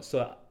 you know,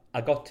 so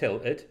I got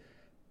tilted,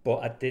 but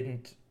I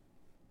didn't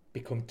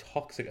become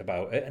toxic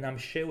about it. And I'm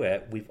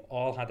sure we've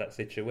all had that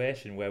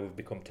situation where we've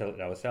become tilted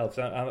ourselves.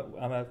 Am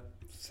I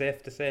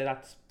safe to say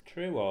that's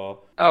true, or?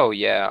 Oh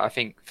yeah, I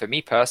think for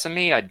me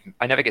personally, I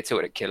never get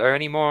tilted at killer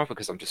anymore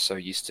because I'm just so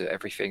used to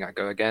everything I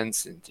go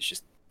against, and it's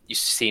just, you've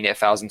seen it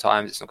 1,000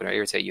 times, it's not going to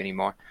irritate you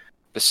anymore.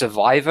 But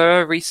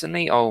Survivor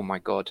recently, oh my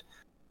god,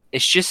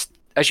 it's just,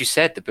 as you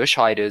said, the bush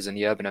hiders and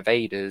the urban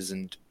evaders,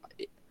 and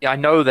I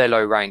know they're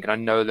low rank and I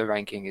know the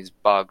ranking is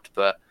bugged,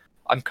 but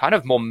I'm kind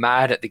of more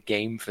mad at the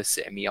game for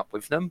setting me up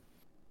with them.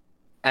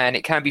 And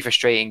it can be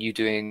frustrating, you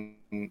doing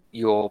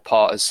your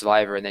part as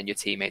Survivor and then your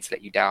teammates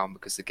let you down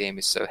because the game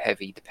is so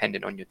heavy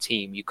dependent on your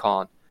team. You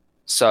can't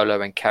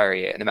solo and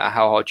carry it. And no matter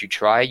how hard you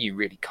try, you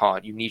really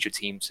can't. You need your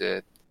team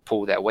to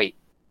pull their weight.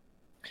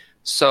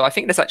 So I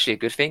think that's actually a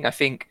good thing. I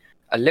think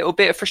a little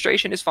bit of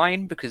frustration is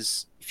fine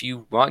because if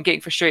you weren't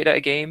getting frustrated at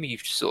a game,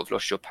 you've sort of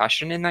lost your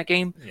passion in that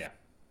game. Yeah.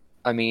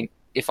 I mean,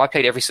 if I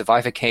played every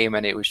Survivor game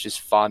and it was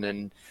just fun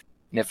and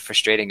never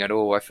frustrating at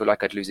all, I feel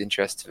like I'd lose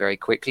interest very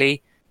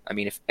quickly. I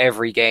mean, if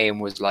every game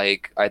was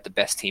like I had the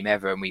best team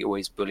ever and we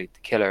always bullied the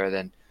killer,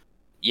 then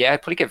yeah,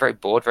 I'd probably get very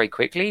bored very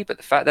quickly. But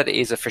the fact that it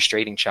is a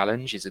frustrating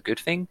challenge is a good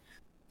thing.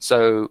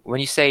 So when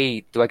you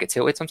say, do I get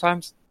tilted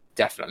sometimes?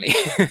 Definitely.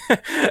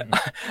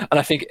 And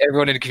I think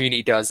everyone in the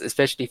community does,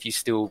 especially if you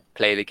still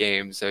play the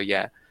game. So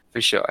yeah,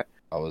 for sure.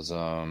 I was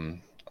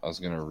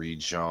gonna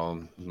read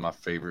y'all my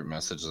favorite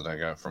message that I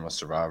got from a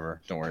survivor.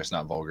 Don't worry, it's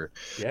not vulgar.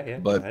 Yeah.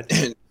 But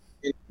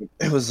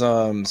it was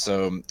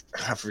so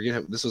I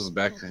forget. This was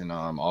back in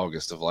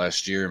August of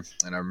last year,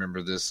 and I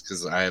remember this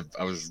because I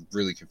was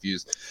really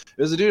confused.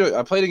 It was a dude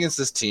I played against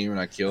this team and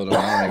I killed him.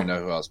 I don't even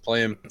know who I was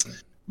playing,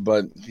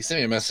 but he sent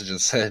me a message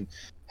and said,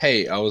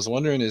 Hey, I was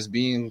wondering, is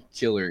being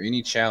killer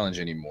any challenge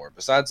anymore?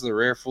 Besides the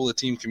rare full of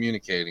team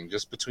communicating,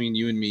 just between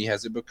you and me,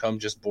 has it become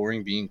just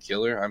boring being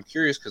killer? I'm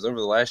curious because over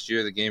the last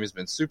year, the game has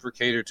been super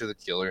catered to the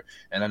killer,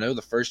 and I know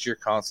the first year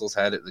consoles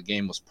had it, the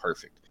game was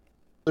perfect.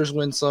 There's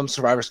when some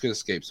survivors could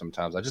escape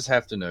sometimes. I just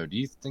have to know, do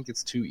you think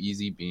it's too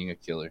easy being a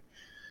killer?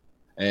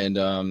 And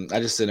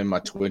I just sent him my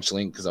Twitch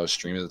link because I was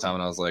streaming at the time,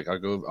 and I was like,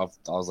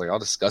 I'll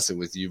discuss it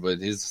with you, but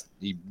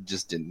he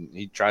just didn't.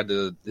 He tried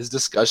to. His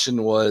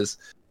discussion was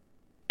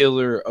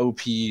killer OP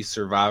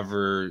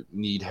survivor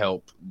need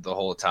help the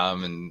whole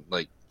time, and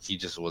like he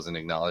just wasn't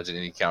acknowledging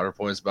any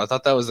counterpoints. But I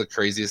thought that was the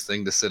craziest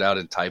thing to sit out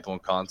and type on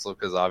console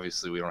because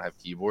obviously we don't have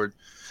keyboard.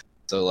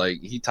 So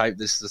like he typed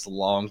this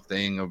long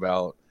thing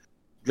about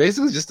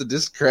basically just to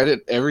discredit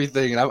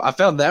everything, and I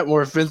found that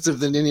more offensive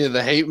than any of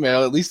the hate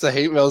mail. At least the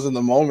hate mails in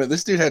the moment.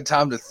 This dude had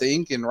time to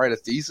think and write a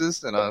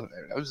thesis, and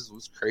it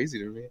was crazy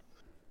to me.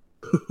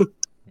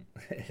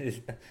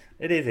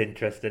 It is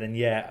interesting, and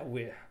yeah,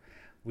 we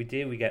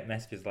get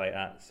messages like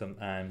that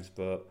sometimes,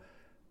 but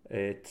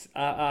it's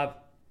I'll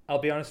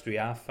be honest with you.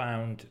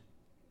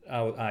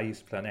 I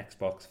used to play on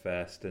Xbox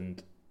first,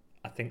 and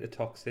I think the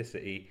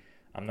toxicity.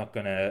 I'm not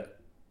gonna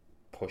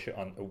push it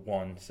onto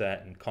one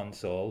certain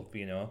console,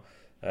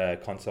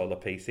 console or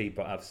PC,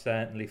 but I've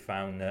certainly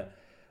found that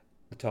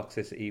the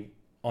toxicity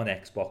on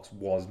Xbox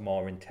was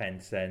more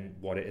intense than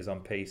what it is on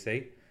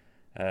PC.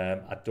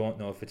 I don't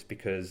know if it's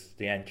because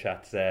the end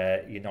chat's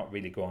there, you're not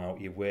really going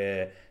out your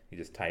way, you're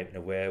just typing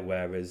away,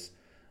 whereas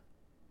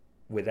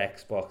with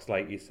Xbox,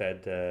 like you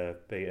said,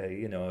 Peter,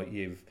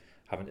 you've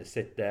having to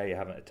sit there, you're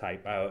having to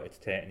type out, it's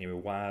taking you a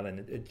while,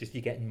 and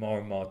you're getting more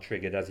and more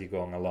triggered as you're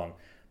going along.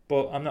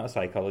 But I'm not a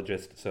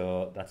psychologist,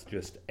 so that's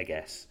just a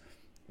guess.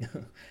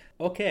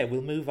 Okay,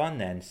 we'll move on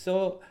then.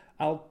 So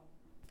I'll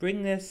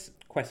bring this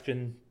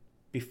question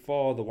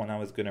before the one I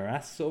was going to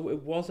ask. So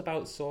it was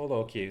about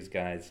solo queues,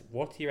 guys.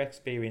 What are your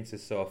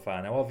experiences so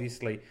far? Now,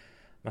 obviously,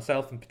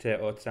 myself and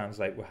Potato, it sounds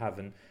like we're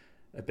having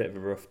a bit of a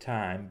rough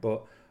time,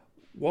 but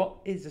what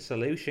is the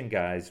solution,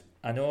 guys?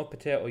 I know,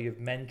 Potato, you've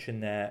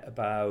mentioned there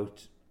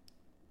about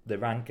the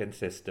ranking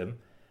system.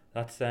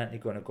 That's certainly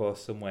going to go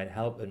somewhere in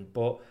helping,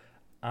 but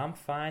I'm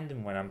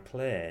finding when I'm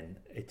playing,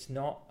 it's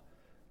not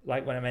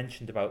like when I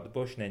mentioned about the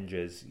Bush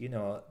Ninjas,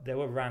 they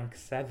were rank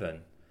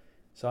 7.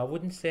 So I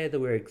wouldn't say they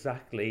were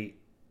exactly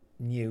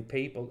new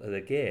people to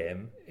the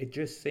game. It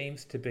just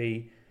seems to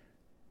be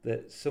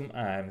that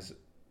sometimes,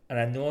 and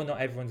I know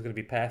not everyone's going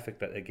to be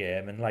perfect at the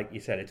game, and like you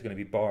said, it's going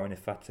to be boring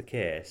if that's the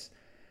case,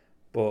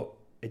 but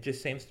it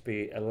just seems to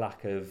be a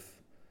lack of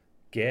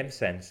game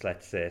sense,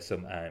 let's say,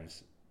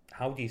 sometimes.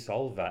 How do you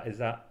solve that? Is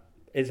that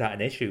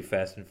an issue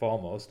first and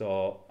foremost,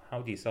 or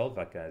how do you solve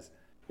that, guys?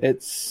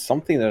 It's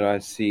something that I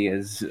see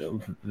as a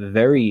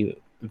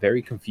very,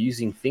 very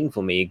confusing thing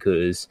for me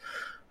because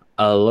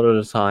a lot of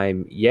the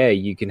time, yeah,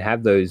 you can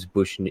have those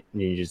bush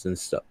ninjas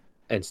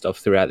and stuff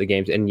throughout the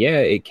games, and yeah,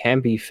 it can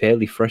be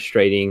fairly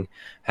frustrating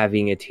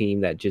having a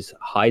team that just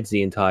hides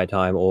the entire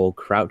time or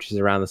crouches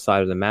around the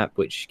side of the map,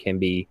 which can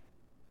be,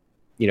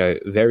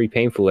 very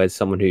painful as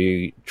someone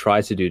who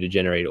tries to do the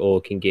generator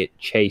or can get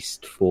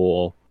chased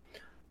for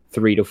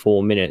 3 to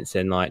 4 minutes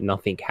and like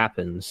nothing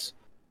happens.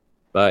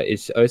 But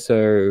it's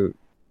also,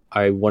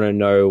 I want to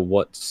know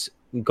what's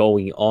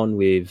going on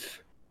with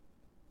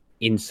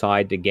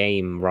inside the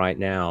game right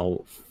now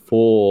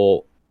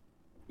for,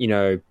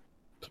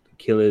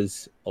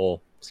 killers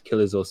or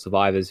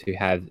survivors who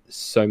have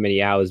so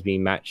many hours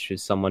being matched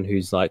with someone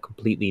who's like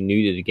completely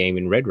new to the game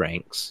in red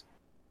ranks.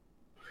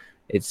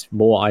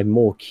 I'm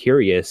more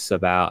curious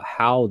about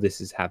how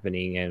this is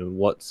happening and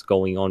what's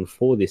going on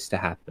for this to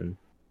happen.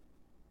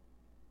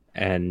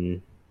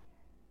 And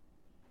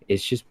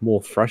it's just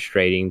more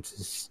frustrating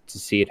to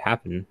see it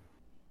happen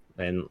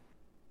than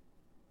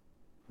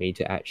me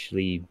to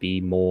actually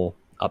be more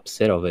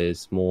upset of it.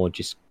 It's more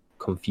just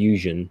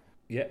confusion.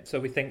 Yeah, so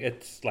we think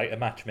it's like a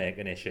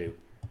matchmaking issue.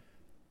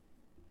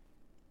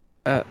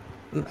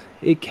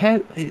 It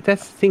can.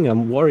 That's the thing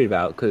I'm worried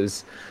about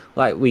because,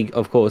 like,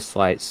 of course,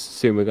 like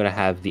soon we're gonna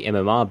have the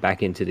MMR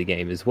back into the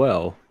game as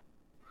well.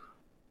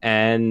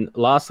 And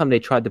last time they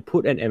tried to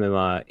put an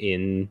MMR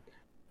in,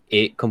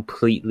 it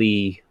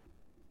completely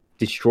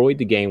destroyed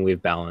the game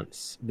with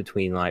balance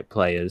between like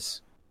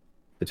players,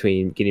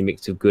 between getting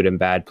mixed of good and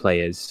bad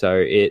players. So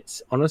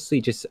it's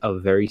honestly just a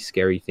very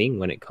scary thing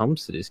when it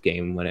comes to this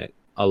game. When it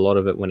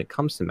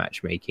comes to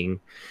matchmaking,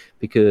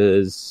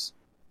 because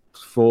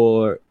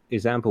for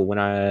example, when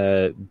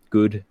I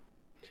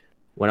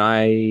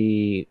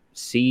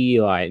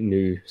see like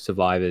new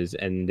survivors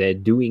and they're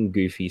doing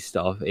goofy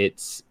stuff,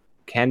 it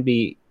can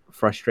be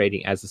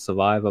frustrating as a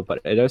survivor, but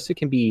it also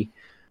can be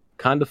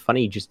kind of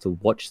funny just to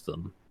watch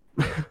them.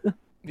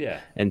 Yeah.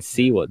 And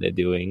see what they're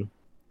doing.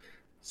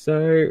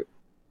 So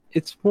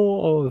it's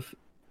more of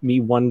me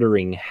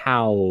wondering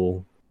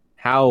how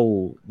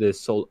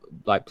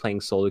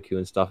playing solo queue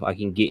and stuff, I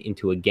can get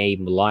into a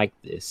game like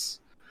this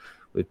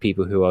with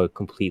people who are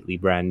completely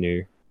brand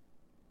new.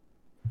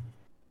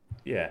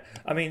 Yeah,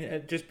 I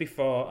mean, just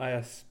before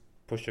I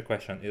push the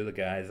question on the other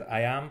guys,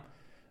 I am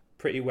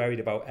pretty worried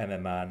about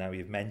MMR now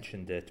you've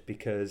mentioned it,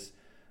 because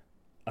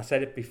I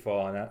said it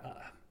before, and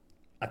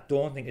I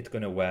don't think it's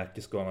going to work,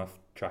 just going off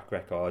track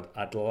record.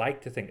 I'd like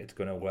to think it's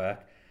going to work,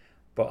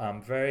 but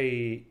I'm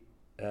very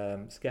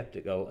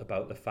skeptical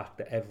about the fact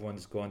that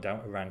everyone's going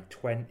down to rank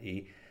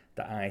 20,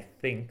 that I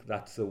think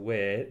that's the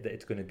way that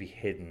it's going to be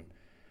hidden.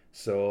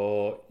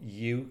 So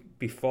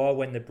before,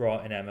 when they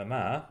brought in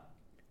MMR,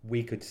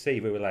 we could see,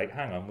 we were like,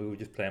 hang on, we were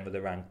just playing with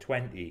a rank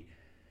 20.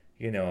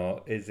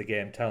 Is the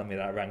game telling me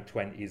that rank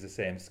 20 is the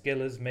same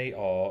skill as me,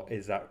 or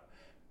is that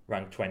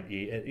rank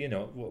 20,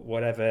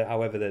 whatever,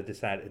 however they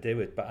decide to do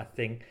it. But I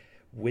think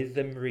with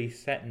them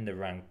resetting the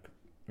rank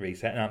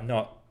reset, and I'm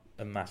not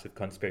a massive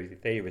conspiracy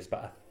theorist, but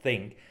I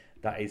think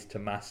that is to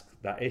mask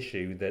that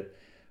issue that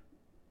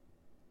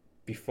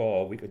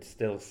before we could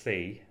still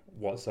see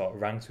what sort of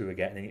ranks we were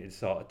getting, and it would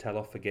sort of tell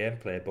off the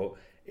gameplay. But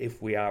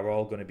if we are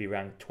all going to be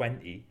ranked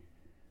 20,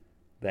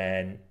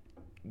 then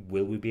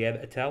will we be able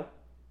to tell?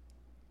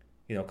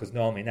 Because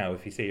normally now,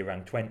 if you see a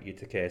rank 20,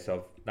 it's a case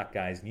of that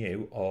guy's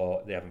new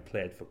or they haven't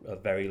played for a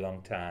very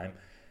long time,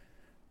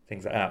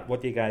 things like that. What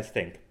do you guys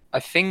think? I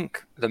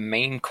think the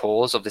main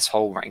cause of this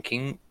whole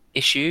ranking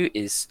issue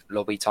is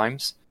lobby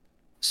times.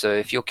 So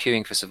if you're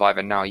queuing for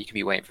Survivor now, you can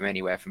be waiting from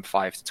anywhere from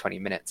 5 to 20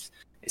 minutes.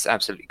 It's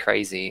absolutely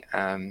crazy.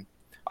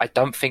 I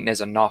don't think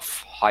there's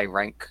enough high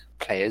rank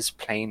players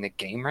playing the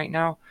game right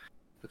now,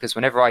 because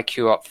whenever I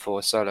queue up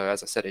for solo,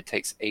 as I said, it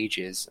takes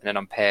ages, and then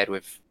I'm paired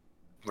with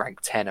rank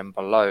 10 and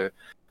below.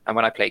 And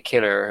when I play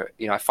killer,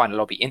 I find a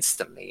lobby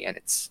instantly, and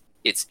it's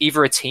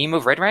either a team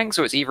of red ranks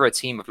or it's either a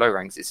team of low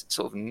ranks. It's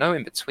sort of no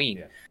in between.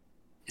 Yeah.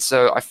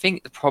 So I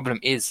think the problem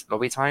is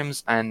lobby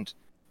times, and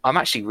I'm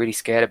actually really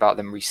scared about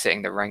them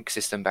resetting the rank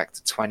system back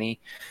to 20.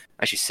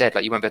 As you said,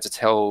 you won't be able to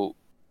tell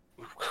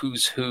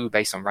who's who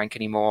based on rank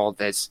anymore.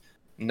 There's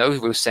no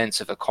real sense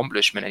of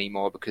accomplishment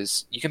anymore,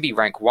 because you can be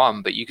rank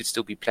 1, but you could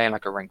still be playing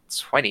like a rank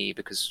 20,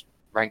 because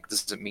rank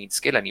doesn't mean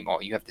skill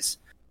anymore. You have this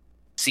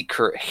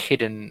secret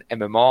hidden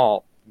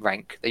MMR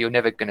rank that you're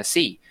never going to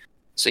see.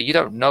 So you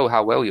don't know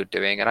how well you're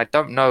doing, and I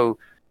don't know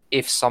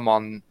if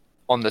someone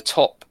on the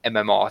top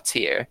MMR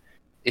tier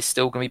is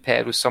still going to be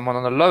paired with someone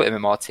on the low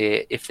MMR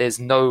tier if there's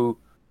no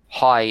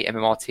high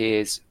MMR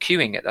tiers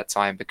queuing at that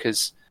time,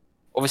 because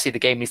obviously the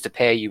game needs to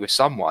pair you with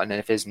someone, and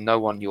if there's no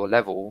one your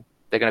level,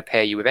 they're going to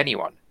pair you with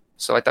anyone.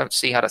 So I don't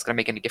see how that's going to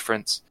make any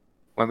difference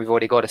when we've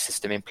already got a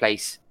system in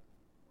place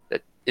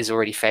that is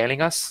already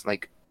failing us.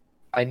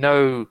 I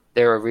know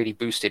there are really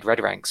boosted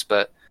red ranks,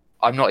 but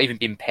I'm not even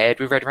being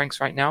paired with red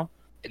ranks right now.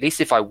 At least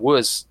if I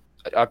was,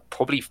 I'd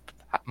probably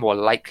more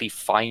likely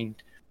find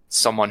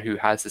someone who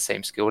has the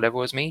same skill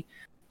level as me.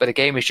 But the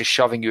game is just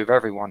shoving you with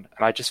everyone,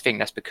 and I just think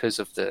that's because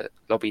of the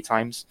lobby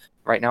times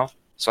right now.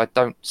 So I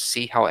don't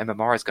see how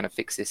MMR is going to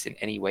fix this in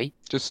any way.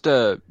 Just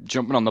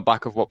jumping on the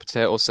back of what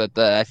Potato said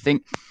there, I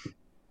think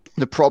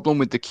the problem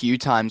with the queue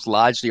times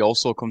largely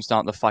also comes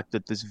down to the fact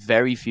that there's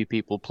very few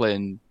people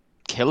playing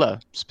killer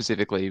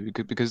specifically,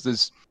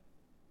 because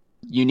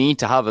you need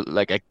to have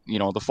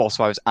the force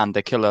survivors and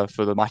the killer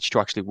for the match to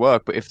actually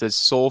work. But if there's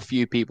so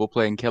few people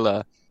playing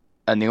killer,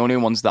 and the only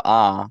ones that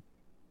are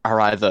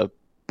either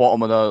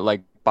bottom of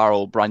the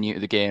barrel, brand new to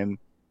the game,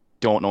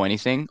 don't know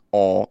anything,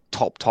 or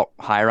top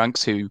high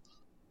ranks who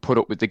put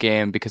up with the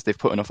game because they've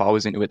put enough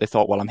hours into it, they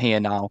thought, well, I'm here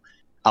now,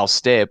 I'll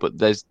stay. But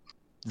there's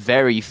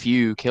very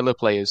few killer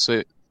players,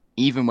 so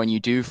even when you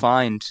do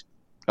find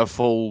a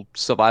full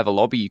survivor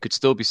lobby, you could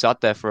still be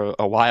sat there for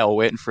a while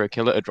waiting for a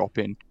killer to drop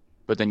in.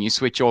 But then you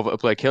switch over to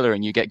play killer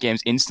and you get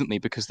games instantly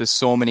because there's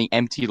so many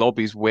empty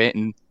lobbies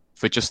waiting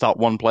for just that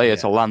one player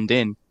to land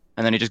in,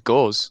 and then it just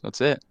goes.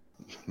 That's it.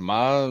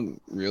 My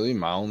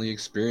only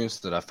experience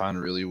that I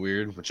find really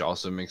weird, which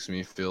also makes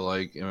me feel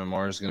like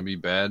MMR is going to be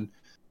bad,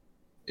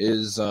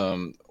 is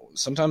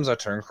sometimes I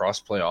turn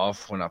crossplay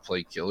off when I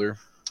play killer,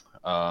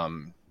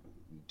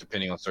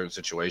 depending on certain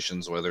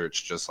situations, whether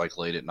it's just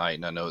late at night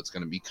and I know it's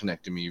going to be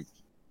connecting me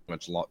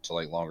to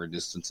longer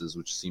distances,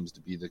 which seems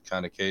to be the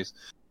kind of case.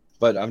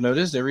 But I've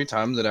noticed every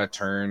time that I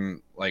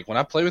turn, when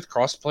I play with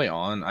crossplay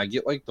on, I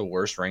get the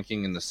worst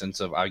ranking in the sense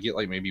of I get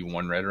maybe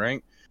 1 red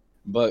rank.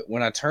 But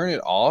when I turn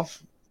it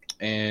off,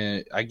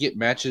 and I get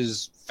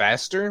matches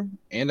faster,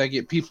 and I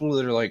get people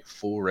that are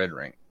full red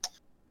rank.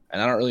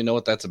 And I don't really know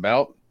what that's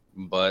about,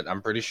 but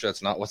I'm pretty sure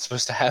that's not what's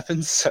supposed to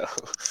happen. So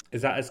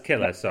is that as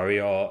killer,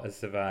 or as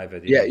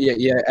survivor? Yeah.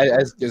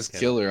 As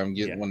killer, I'm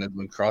getting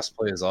when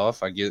crossplay is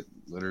off, I get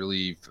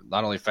literally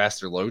not only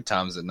faster load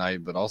times at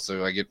night, but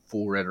also I get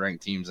full red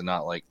rank teams and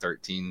not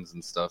 13s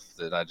and stuff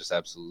that I just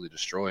absolutely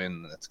destroy,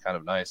 and that's kind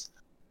of nice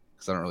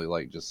because I don't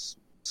really just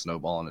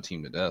snowballing a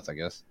team to death, I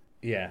guess.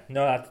 Yeah,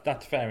 no,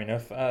 that's fair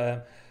enough.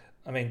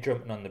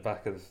 Jumping on the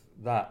back of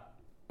that,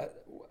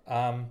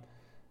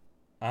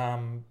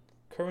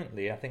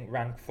 currently I think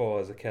rank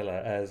 4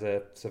 as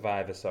a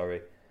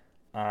survivor,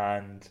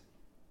 and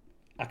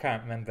I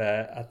can't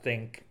remember. I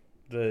think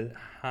the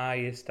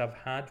highest I've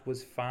had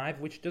was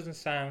 5, which doesn't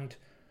sound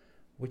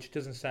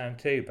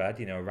too bad.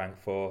 Rank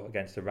 4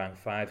 against a rank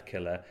 5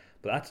 killer,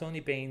 but that's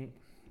only been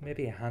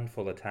maybe a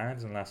handful of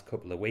times in the last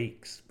couple of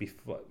weeks.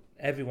 Before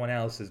Everyone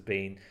else has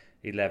been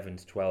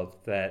 11s, 12s,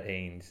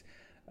 13s.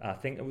 I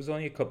think it was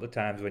only a couple of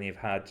times when you've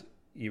had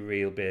your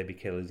real baby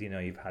killers.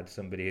 You've had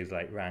somebody who's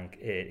like rank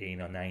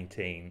 18 or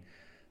 19.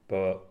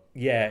 But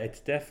yeah,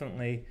 it's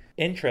definitely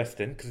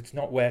interesting because it's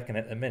not working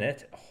at the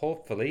minute.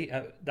 Hopefully,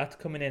 that's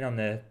coming in on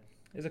the.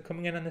 Is it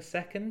coming in on the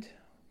 2nd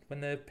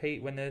when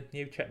the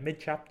new mid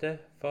chapter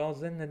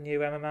falls in the new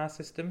MMR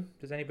system?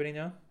 Does anybody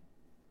know?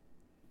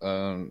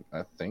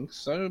 I think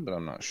so, but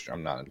I'm not sure.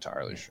 I'm not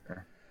entirely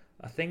sure.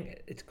 I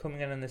think it's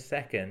coming in on the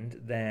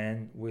 2nd.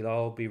 Then we'll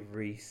all be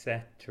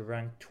reset to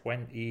rank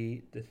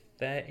 20 the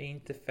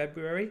 13th of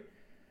February.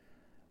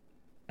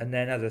 And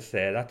then, as I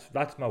say,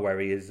 that's my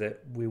worry, is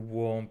that we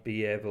won't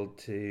be able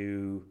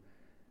to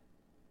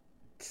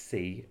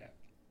see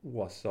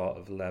what sort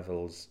of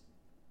levels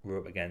we're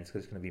up against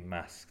because it's going to be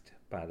masked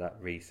by that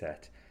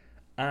reset.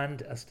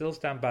 And I still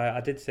stand by, I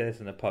did say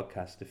this in a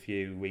podcast a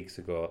few weeks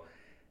ago,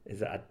 is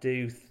that I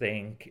do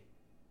think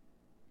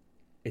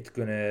it's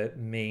going to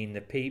mean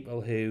the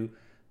people who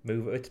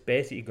move, it's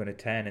basically going to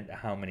turn into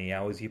how many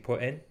hours you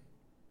put in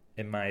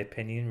my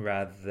opinion,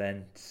 rather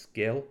than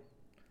skill.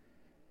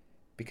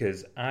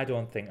 Because I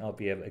don't think I'll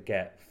be able to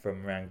get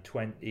from rank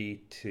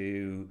 20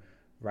 to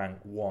rank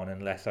 1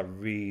 unless I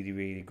really,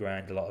 really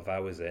grind a lot of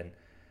hours in.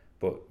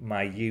 But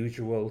my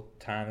usual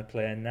time of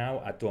playing now,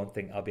 I don't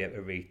think I'll be able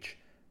to reach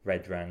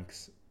red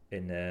ranks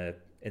in the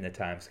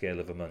time scale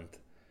of a month.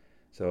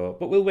 So,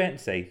 but we'll wait and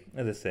see.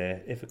 As I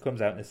say, if it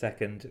comes out in a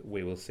second,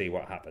 we will see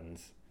what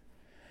happens.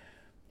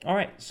 All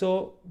right,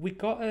 so we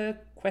got a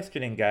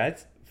question in,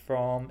 guys,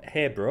 from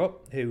Heybro,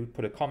 who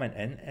put a comment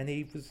in, and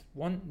he was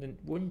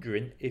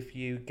wondering if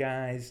you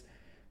guys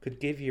could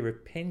give your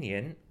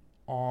opinion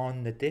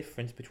on the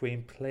difference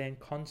between playing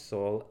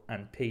console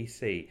and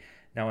PC.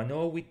 Now, I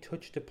know we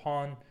touched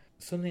upon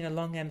something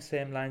along them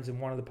same lines in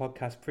one of the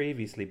podcasts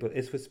previously, but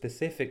this was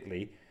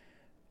specifically,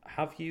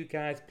 have you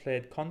guys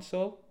played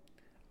console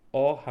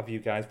or have you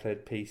guys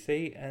played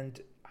PC,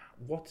 and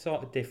what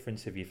sort of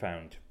difference have you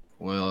found?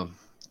 I'm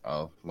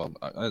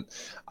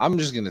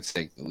just going to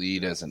take the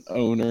lead as an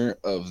owner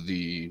of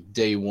the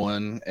day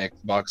one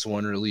Xbox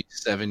One release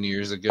 7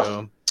 years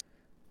ago.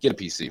 Get a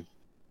PC.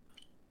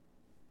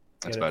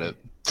 That's about it.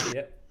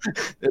 Yep.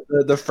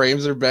 The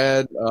frames are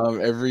bad.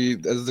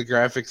 As the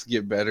graphics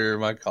get better,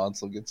 my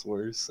console gets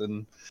worse,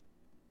 and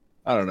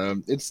I don't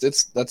know.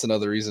 That's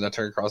another reason I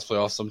turn crossplay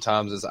off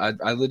sometimes. Is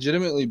I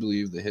legitimately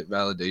believe the hit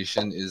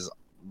validation is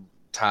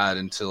tied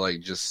into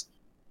like just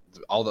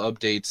all the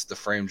updates, the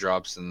frame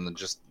drops, and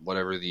just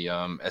whatever the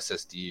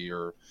SSD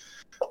or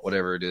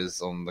whatever it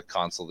is on the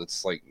console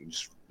that's like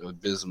just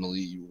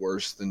abysmally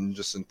worse than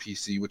just in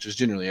PC, which is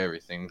generally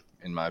everything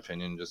in my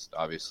opinion. Just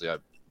obviously, I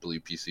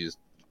believe PC is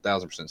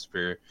 1,000%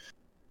 superior.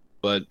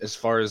 But as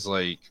far as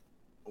like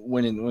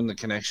when the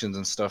connections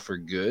and stuff are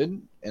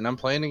good, and I'm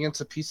playing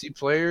against a PC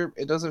player,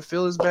 it doesn't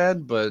feel as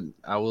bad. But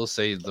I will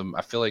say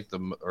I feel like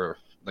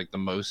the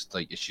most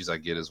like issues I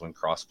get is when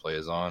crossplay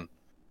is on.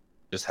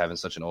 Just having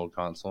such an old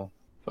console.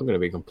 I'm going to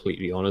be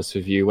completely honest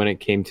with you. When it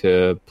came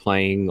to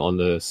playing on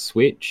the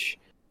Switch,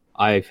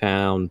 I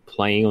found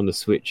playing on the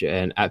Switch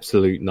an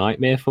absolute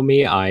nightmare for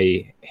me.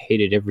 I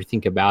hated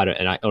everything about it,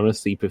 and I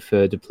honestly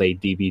preferred to play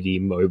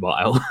DBD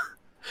mobile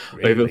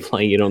over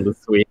playing it on the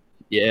Switch.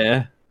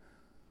 Yeah.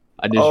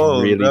 I just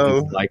really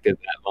disliked it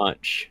that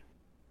much.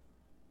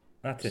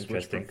 That's Switch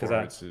interesting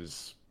performance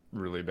is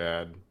really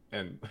bad,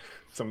 and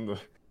some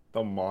of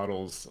the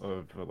models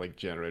of like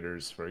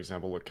generators, for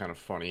example, look kind of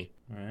funny.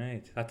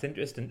 Right, that's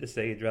interesting to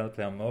see you'd rather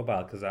play on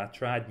mobile, because I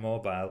tried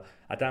mobile.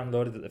 I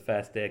downloaded it the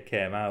first day it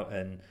came out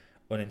and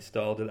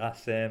uninstalled it that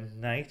same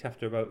night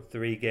after about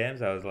 3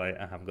 games. I was like,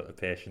 I haven't got the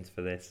patience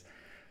for this.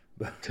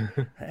 But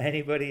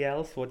anybody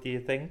else? What do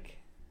you think?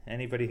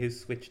 Anybody who's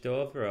switched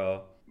over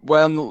or?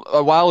 Well,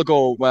 a while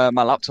ago,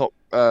 my laptop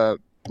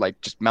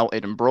like just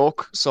melted and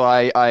broke, so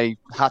I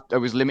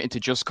was limited to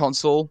just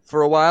console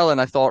for a while,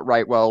 and I thought,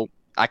 right, well,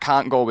 I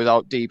can't go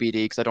without DBD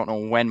because I don't know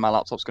when my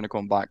laptop's going to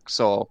come back,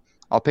 so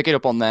I'll pick it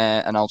up on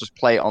there and I'll just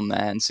play it on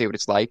there and see what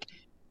it's like.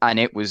 And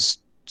it was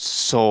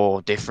so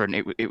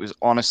different. It was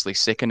honestly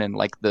sickening.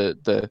 Like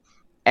the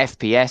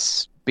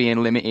FPS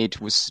being limited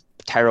was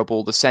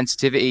terrible. The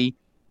sensitivity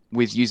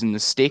with using the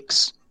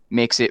sticks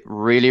makes it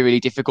really, really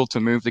difficult to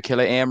move the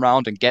killer aim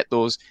round and get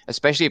those,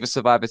 especially if a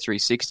Survivor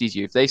 360s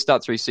you. If they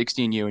start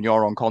 360ing you and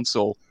you're on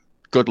console,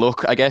 good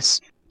luck, I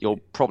guess. You'll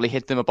probably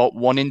hit them about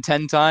 1 in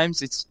 10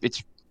 times. It's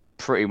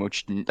pretty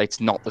much, it's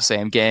not the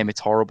same game. It's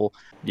horrible.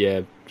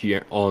 Yeah,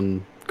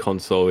 on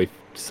console, if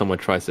someone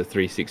tries to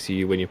 360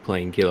 you when you're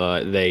playing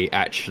killer, they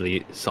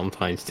actually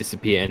sometimes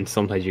disappear, and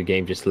sometimes your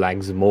game just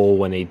lags more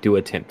when they do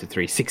attempt to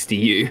 360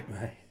 you.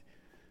 Right.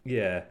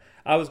 Yeah,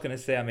 I was going to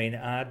say, I mean,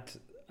 I'd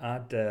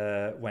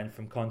went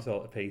from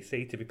console to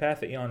PC. To be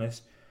perfectly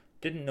honest,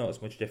 didn't notice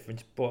much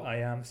difference, but I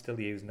am still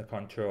using the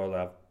controller.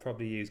 I've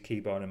probably used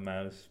keyboard and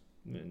mouse,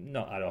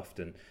 not that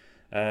often.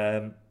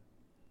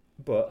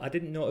 But I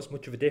didn't notice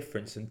much of a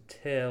difference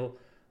until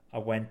I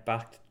went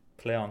back to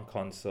play on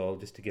console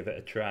just to give it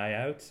a try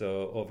out.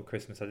 So over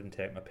Christmas I didn't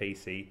take my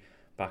PC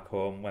back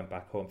home, went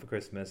back home for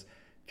Christmas,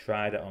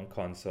 tried it on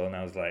console, and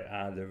I was like,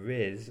 there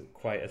is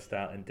quite a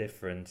startling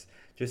difference,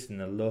 just in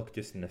the look,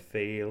 just in the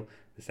feel,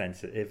 the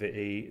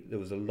sensitivity. There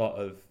was a lot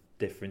of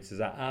differences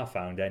that I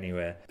found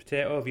anyway.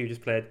 Potato, have you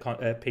just played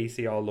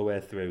PC all the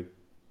way through?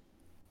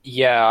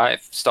 Yeah,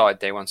 I've started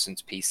day one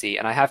since PC,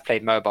 and I have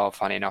played mobile,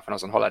 funny enough, when I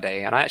was on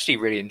holiday, and I actually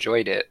really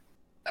enjoyed it.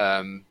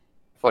 I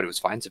thought it was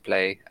fine to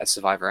play as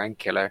Survivor and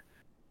Killer.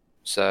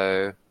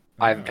 So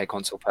I haven't played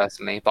console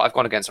personally, but I've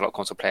gone against a lot of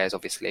console players,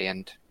 obviously,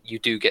 and you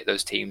do get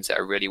those teams that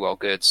are really well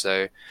good.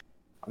 So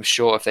I'm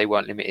sure if they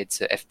weren't limited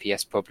to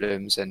FPS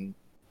problems and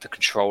the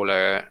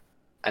controller,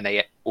 and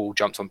they all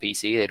jumped on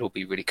PC, they'd all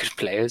be really good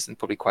players and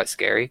probably quite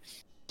scary.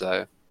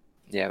 So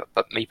yeah,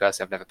 but me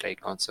personally, I've never played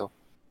console.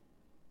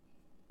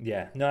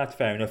 Yeah, no, that's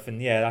fair enough,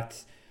 and yeah,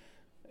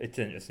 it's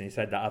interesting. You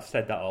said that. I've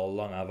said that all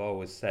along. I've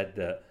always said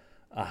that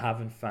I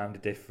haven't found a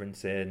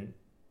difference in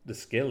the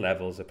skill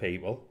levels of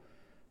people.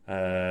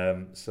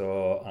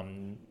 So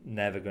I'm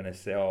never going to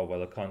say, oh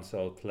well, a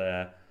console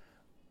player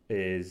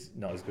is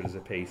not as good as a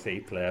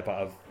PC player,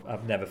 but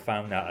I've never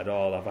found that at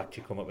all. I've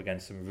actually come up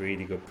against some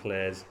really good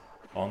players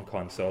on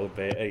console.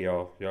 Beta,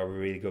 you're a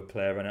really good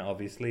player on it,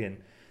 obviously, and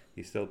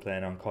you're still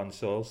playing on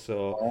console.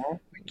 So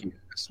thank you.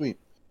 Sweet.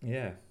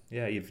 yeah,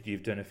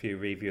 you've done a few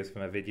reviews for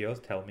my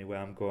videos. Tell me where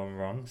I'm going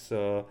wrong.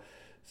 So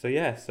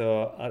yeah,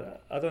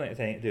 I don't think it's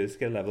anything to do with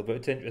skill level, but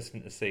it's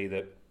interesting to see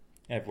that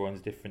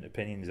everyone's different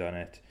opinions on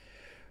it.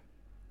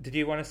 Did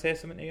you want to say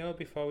something, Neo,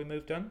 before we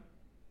moved on?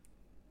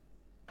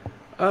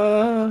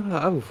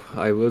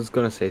 I was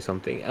gonna say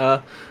something.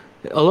 A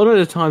lot of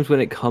the times when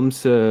it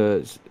comes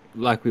to,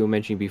 like we were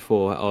mentioning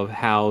before, of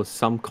how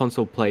some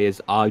console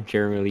players are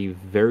generally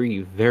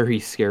very, very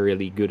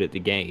scarily good at the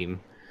game,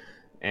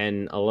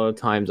 and a lot of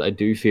times I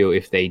do feel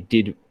if they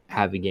did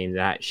have a game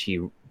that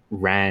actually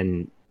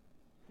ran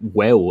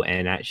well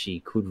and actually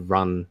could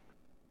run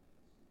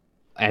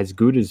as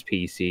good as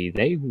PC,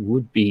 they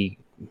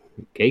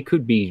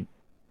could be,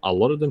 a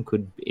lot of them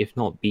could, if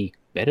not be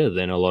better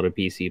than a lot of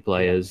PC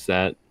players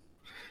that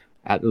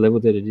at the level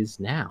that it is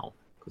now.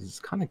 Because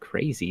it's kind of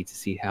crazy to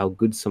see how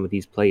good some of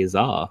these players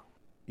are.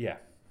 Yeah,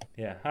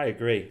 I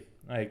agree.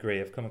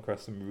 I've come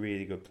across some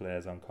really good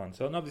players on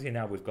console, and obviously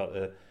now we've got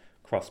the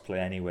crossplay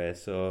anyway,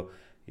 so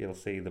you'll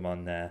see them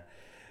on there.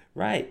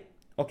 Right,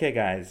 okay,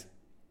 guys.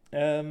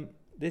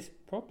 This is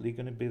probably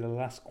going to be the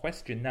last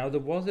question. Now, there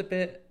was a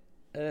bit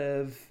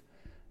of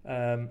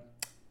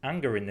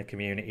anger in the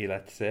community,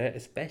 let's say,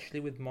 especially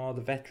with more of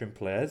the veteran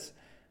players.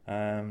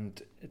 And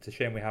it's a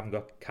shame we haven't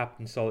got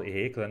Captain Salty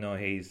here, because I know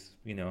he's,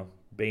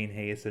 been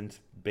here since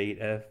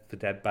beta for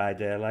Dead by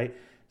Daylight,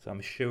 so I'm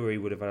sure he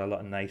would have had a lot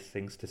of nice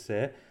things to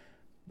say.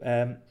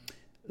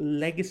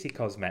 Legacy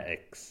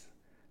cosmetics.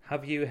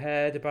 Have you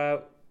heard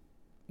about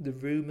the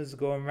rumours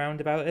going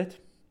round about it?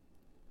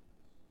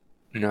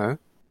 No.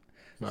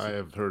 I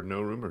have heard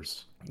no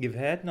rumors. You've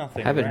heard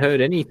nothing? I haven't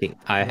heard anything.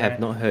 I have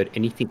not heard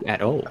anything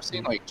at all. I've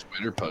seen like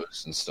Twitter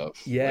posts and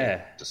stuff.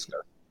 Yeah.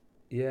 Discuss.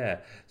 Yeah.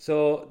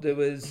 So there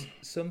was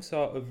some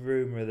sort of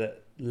rumour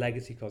that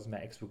Legacy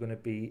cosmetics were going to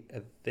be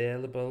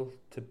available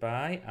to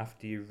buy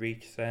after you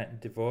reach certain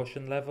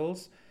devotion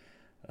levels.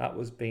 That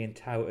was being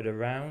touted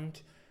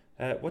around.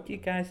 What do you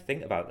guys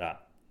think about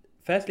that?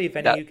 Firstly, if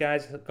any of you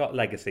guys have got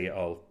Legacy at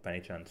all, by any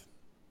chance?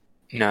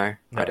 No,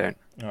 I don't.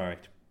 All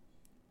right.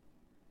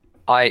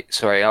 I was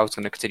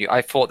going to continue.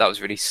 I thought that was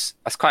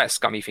that's quite a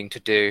scummy thing to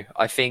do.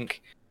 I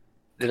think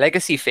the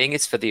Legacy thing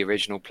is for the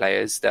original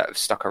players that have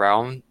stuck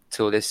around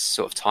till this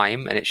sort of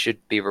time, and it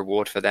should be a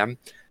reward for them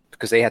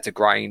because they had to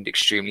grind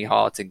extremely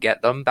hard to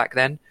get them back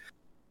then.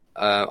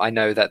 I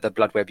know that the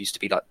Blood Web used to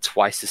be like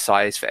twice the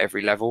size for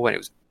every level, and it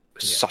was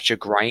such a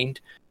grind.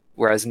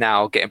 Whereas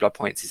now getting blood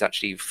points is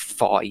actually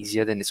far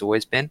easier than it's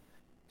always been.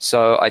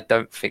 So I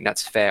don't think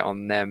that's fair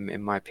on them,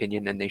 in my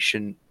opinion, and they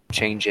shouldn't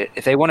change it.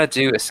 If they want to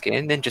do a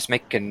skin, then just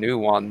make a new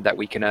one that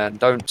we can earn.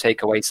 Don't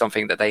take away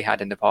something that they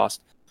had in the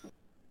past.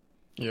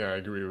 Yeah, I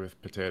agree with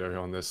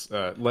Potato on this.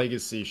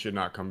 Legacy should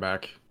not come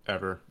back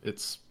ever.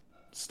 It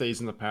stays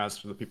in the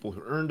past for the people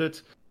who earned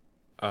it.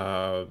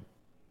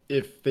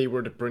 If they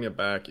were to bring it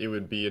back, it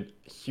would be a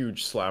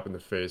huge slap in the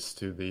face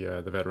to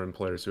the veteran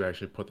players who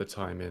actually put the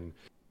time in.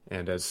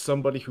 And as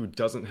somebody who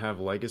doesn't have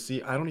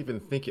Legacy, I don't even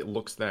think it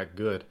looks that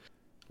good.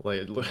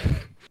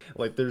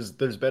 Like there's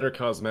better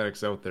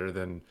cosmetics out there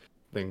than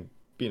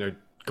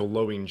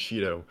glowing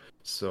Cheeto.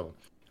 So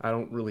I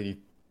don't really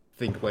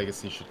think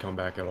Legacy should come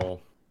back at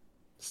all.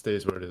 It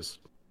stays where it is.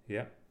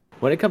 Yeah.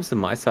 When it comes to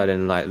my side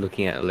and like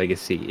looking at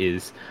Legacy,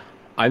 is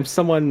I'm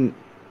someone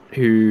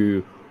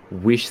who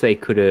wish they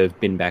could have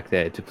been back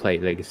there to play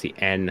Legacy,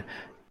 and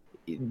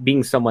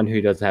being someone who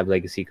doesn't have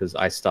Legacy because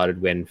I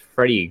started when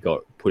Freddy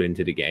got put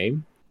into the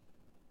game,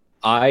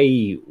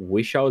 I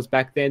wish I was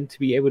back then to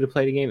be able to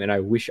play the game, and I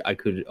wish I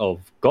could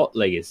have got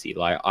Legacy.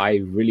 Like, I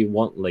really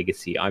want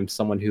Legacy. I'm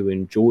someone who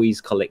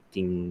enjoys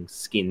collecting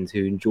skins,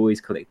 who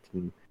enjoys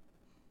collecting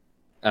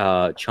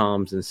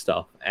charms and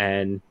stuff.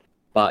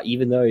 But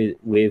even though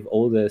with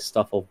all the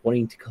stuff of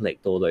wanting to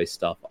collect all those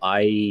stuff,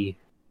 I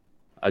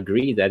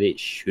agree that it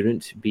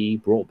shouldn't be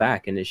brought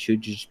back, and it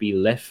should just be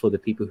left for the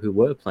people who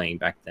were playing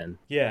back then.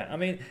 Yeah, I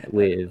mean,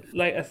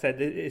 like I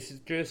said,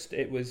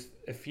 it was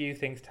a few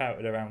things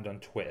touted around on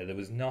Twitter. There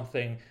was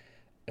nothing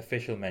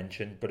official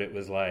mentioned, but it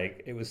was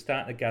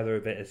starting to gather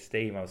a bit of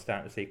steam. I was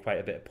starting to see quite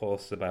a bit of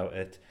posts about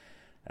it.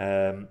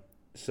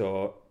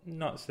 So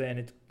not saying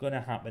it's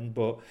gonna happen,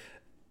 but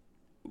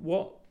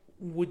what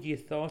would your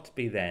thoughts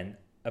be then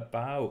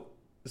about?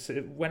 So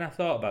when I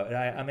thought about it,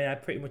 I mean, I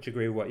pretty much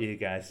agree with what you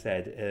guys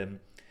said.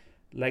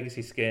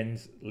 Legacy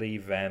skins,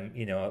 leave them.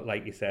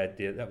 Like you said,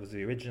 that was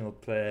the original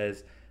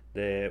players.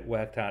 They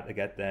worked hard to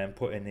get them,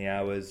 put in the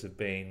hours, have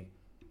been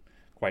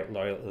quite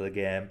loyal to the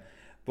game.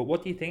 But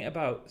what do you think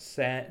about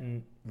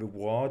certain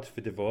rewards for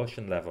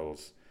devotion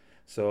levels?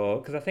 So,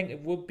 because I think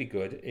it would be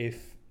good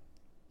if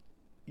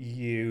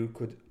you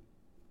could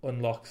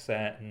unlock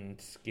certain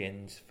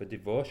skins for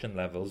devotion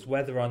levels,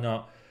 whether or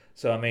not.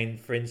 So, I mean,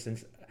 for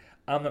instance,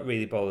 I'm not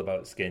really bothered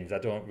about skins. I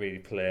don't really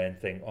play and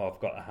think, I've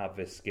got to have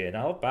this skin.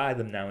 I'll buy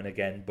them now and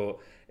again, but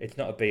it's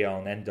not a be-all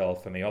and end-all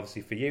for me.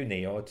 Obviously, for you,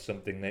 Neo, it's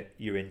something that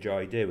you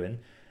enjoy doing,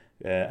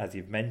 as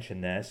you've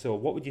mentioned there. So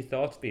what would your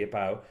thoughts be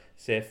about,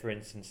 say, for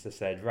instance, they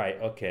said, right,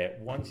 okay,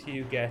 once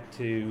you get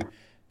to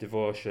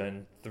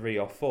Devotion 3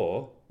 or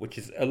 4, which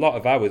is a lot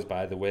of hours,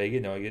 by the way,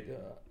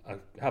 I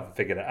haven't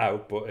figured it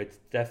out, but it's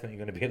definitely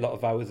going to be a lot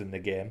of hours in the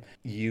game,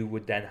 you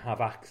would then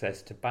have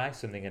access to buy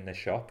something in the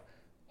shop,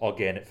 or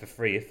gain it for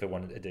free if they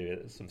wanted to do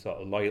it, some sort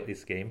of loyalty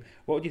scheme.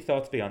 What would your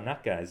thoughts be on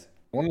that, guys?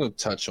 I wanted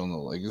to touch on the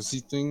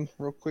legacy thing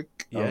real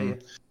quick. Yeah.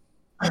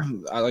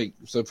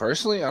 So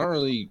personally, I don't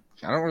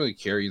really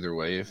care either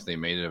way if they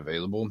made it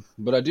available,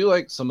 but I do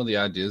like some of the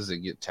ideas that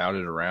get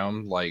touted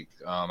around. Like,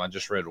 I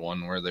just read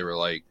one where they were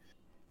like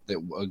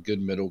that a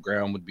good middle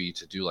ground would be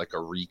to do like a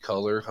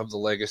recolor of the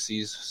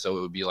legacies, so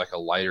it would be like a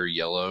lighter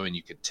yellow, and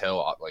you could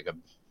tell like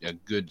a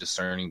good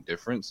discerning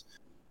difference.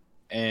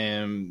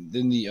 And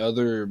then the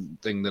other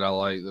thing that I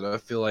like, that I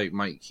feel like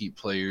might keep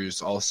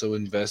players also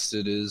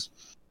invested, is,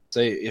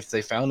 say, if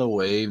they found a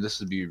way,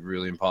 this would be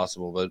really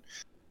impossible, but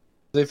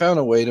if they found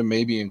a way to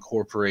maybe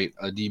incorporate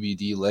a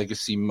DBD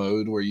legacy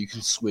mode where you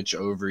can switch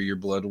over your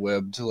blood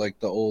web to like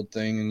the old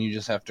thing and you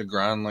just have to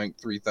grind like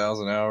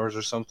 3,000 hours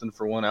or something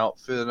for one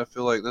outfit. I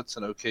feel like that's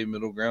an okay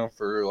middle ground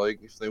for like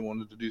if they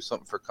wanted to do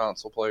something for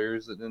console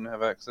players that didn't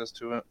have access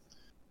to it.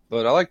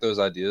 But I like those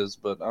ideas,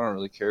 but I don't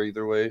really care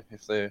either way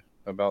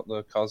about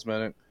the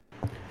cosmetic.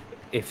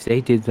 If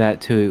they did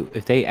that too,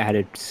 if they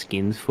added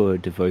skins for a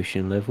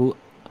devotion level,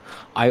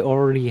 I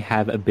already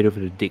have a bit of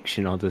an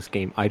addiction on this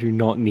game. I do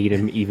not need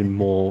an even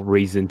more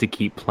reason to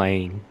keep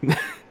playing.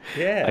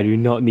 Yeah. I do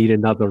not need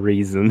another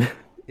reason.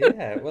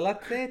 Yeah, well,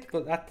 that's it.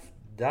 But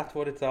that's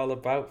what it's all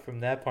about from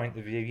their point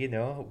of view.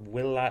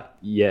 Will that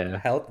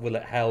help? Will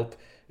it help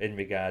in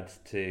regards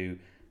to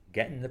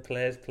getting the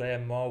players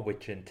playing more,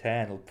 which in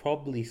turn will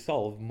probably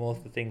solve most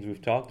of the things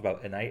we've talked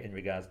about tonight in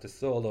regards to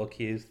solo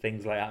queues,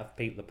 things like that. If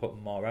people are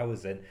putting more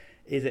hours in,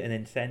 is it an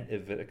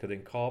incentive that it could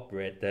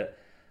incorporate that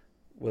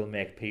will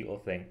make people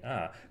think,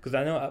 because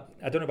I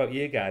don't know about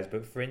you guys,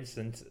 but for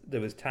instance,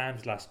 there was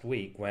times last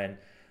week when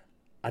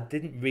I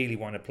didn't really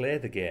want to play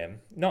the game,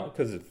 not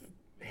because of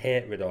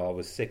hatred or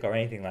was sick or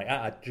anything like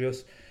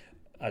that.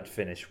 I'd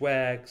finish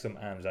work.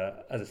 Sometimes,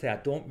 as I say, I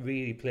don't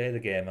really play the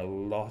game a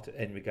lot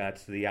in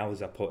regards to the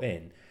hours I put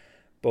in.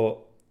 But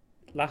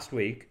last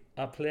week,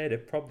 I played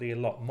it probably a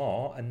lot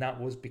more, and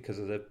that was because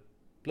of the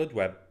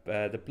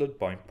the blood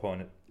point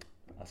bonus.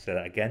 I'll say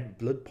that again,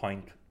 blood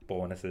point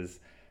bonuses.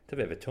 It's a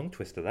bit of a tongue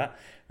twister, that.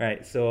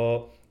 Right,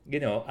 so,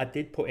 I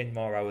did put in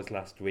more hours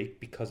last week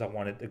because I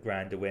wanted to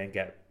grind away and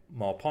get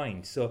more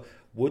points. So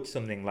would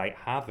something like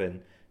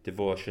having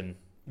devotion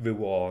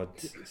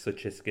rewards,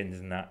 such as skins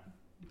and that,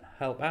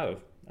 help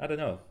out? I don't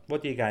know.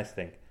 What do you guys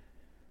think?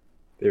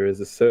 There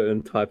is a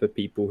certain type of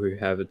people who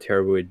have a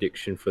terrible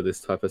addiction for this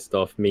type of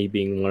stuff, me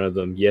being one of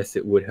them. Yes,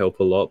 it would help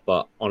a lot,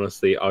 but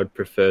honestly, I'd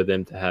prefer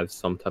them to have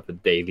some type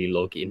of daily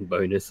login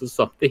bonus or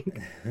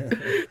something,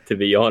 to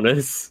be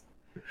honest.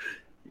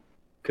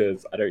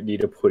 Because I don't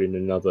need to put in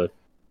another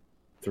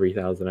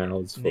 3,000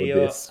 hours for Neo,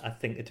 this. I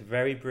think it's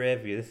very brave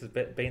of you. This has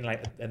been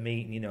like a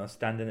meeting,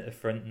 standing at the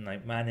front and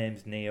like, my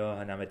name's Neo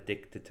and I'm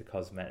addicted to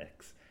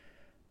cosmetics.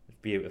 It's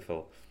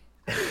beautiful.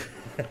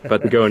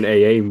 About to go an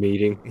AA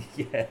meeting.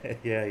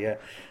 Yeah,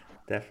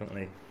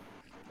 definitely.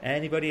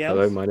 Anybody else?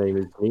 Hello, my name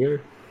is Neo.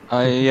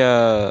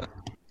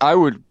 I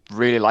would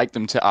really like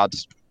them to add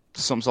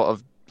some sort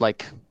of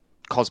like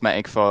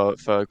cosmetic for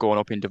going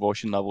up in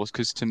devotion levels,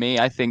 because to me,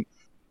 I think,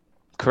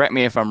 correct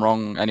me if I'm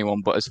wrong,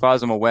 anyone, but as far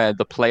as I'm aware,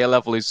 the player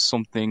level is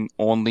something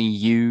only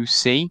you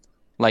see.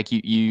 Like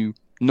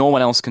no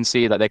one else can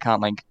see that. They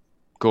can't like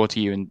go to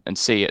you and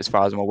see it, as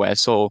far as I'm aware.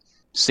 So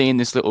seeing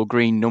this little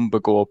green number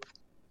go up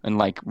and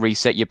like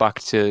reset you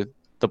back to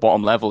the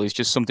bottom level is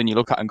just something you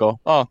look at and go,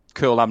 oh,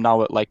 cool, I'm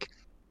now at like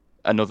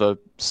another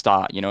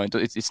start.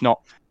 It's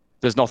not,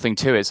 there's nothing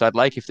to it. So I'd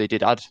like if they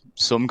did add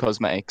some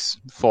cosmetics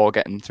for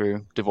getting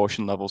through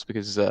devotion levels,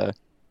 because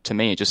to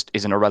me, it just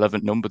isn't a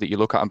relevant number that you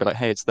look at and be like,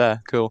 hey, it's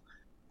there, cool.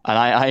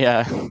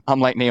 And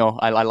I'm like Neo.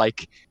 I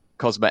like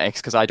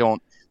cosmetics because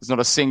there's not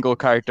a single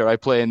character I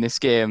play in this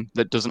game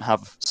that doesn't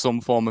have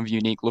some form of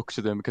unique look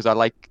to them because I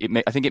like it.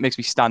 I think it makes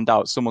me stand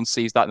out. Someone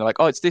sees that and they're like,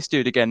 "Oh, it's this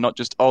dude again," not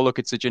just, "Oh, look,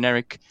 it's a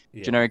generic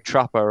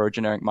Trapper or a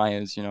generic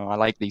Myers." I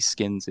like these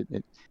skins. It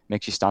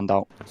makes you stand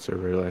out. I also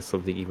realized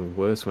something even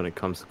worse when it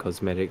comes to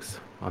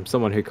cosmetics. I'm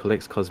someone who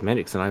collects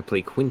cosmetics and I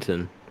play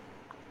Quinton.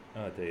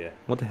 Oh dear.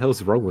 What the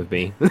hell's wrong with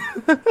me?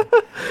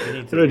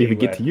 I don't even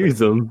get to use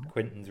them.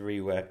 Quinton's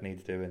rework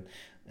needs doing.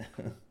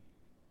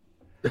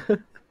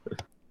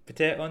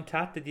 Potato and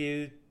Tat, did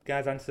you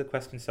guys answer the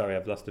question? Sorry,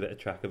 I've lost a bit of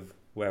track of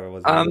where I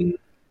was.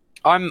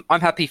 I'm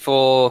happy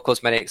for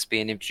cosmetics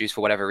being introduced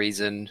for whatever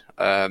reason.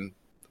 I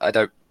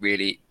don't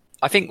really.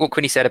 I think what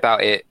Quinny said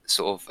about it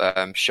sort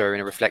of showing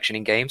a reflection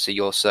in game, so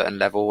you're a certain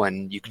level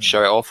and you can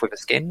show it off with a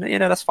skin.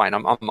 That's fine.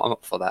 I'm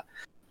up for that.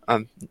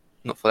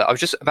 Not for that.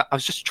 I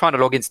was just trying to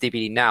log into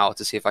DBD now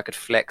to see if I could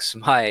flex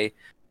my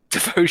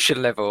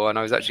devotion level, and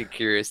I was actually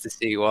curious to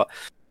see what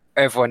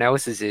everyone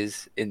else's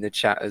is in the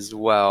chat as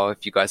well.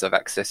 If you guys have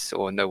access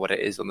or know what it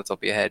is on the top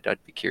of your head,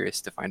 I'd be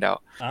curious to find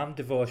out. I'm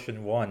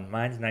Devotion 1.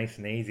 Mine's nice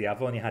and easy.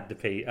 I've only had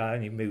I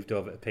only moved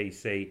over to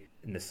PC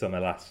in the summer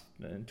last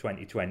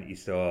 2020,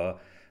 so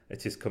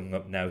it's just coming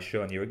up now,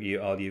 showing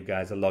all you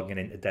guys are logging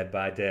into Dead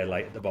by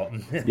Daylight at the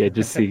bottom. Yeah,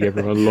 just see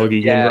everyone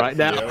logging in right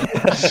now.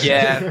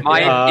 Yeah,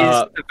 mine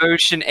is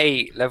Devotion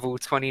 8, level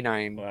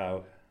 29.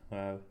 Wow.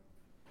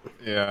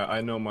 Yeah,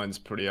 I know mine's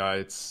pretty high.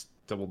 It's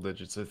double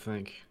digits, I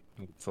think.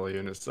 I'll tell you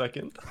in a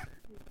second.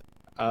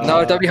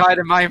 No, don't be higher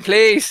than mine,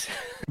 please.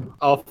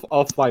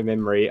 Off my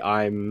memory,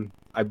 I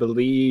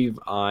believe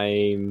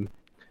I'm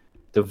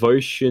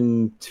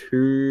Devotion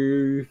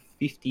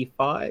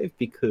 255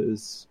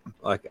 because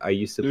I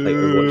used to play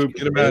Overwatch.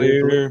 Get him out of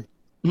here.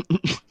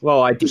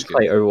 Well, I did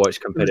play Overwatch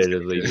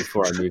competitively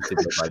before I moved to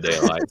Dead by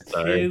Daylight.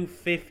 So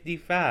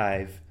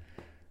 255.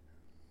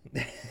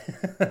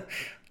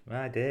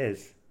 My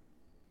days.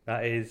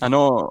 That is. I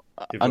know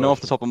off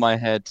the top of my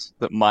head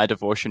that my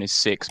devotion is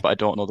 6, but I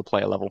don't know the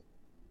player level.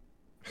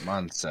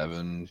 Mine's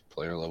 7,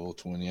 player level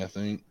 20, I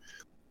think.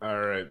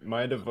 Alright,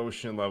 my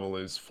devotion level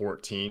is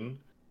 14.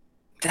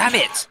 Damn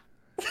it!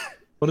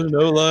 What a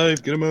no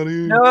life, get him out of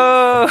here.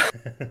 No!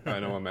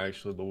 I know I'm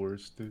actually the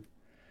worst, dude.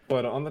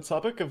 But on the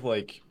topic of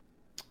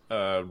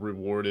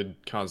rewarded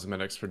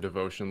cosmetics for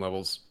devotion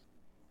levels,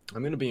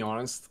 I'm gonna be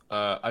honest,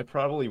 I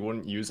probably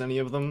wouldn't use any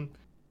of them,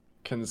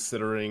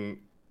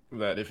 considering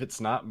that if it's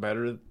not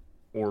better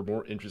or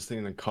more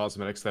interesting than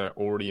cosmetics that I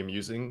already am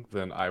using,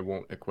 then I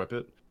won't equip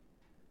it.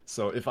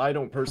 So if I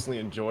don't personally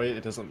enjoy it,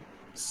 it doesn't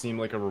seem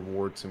like a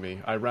reward to me.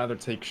 I'd rather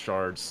take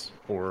shards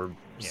or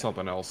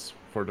something else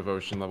for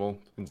devotion level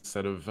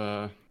instead of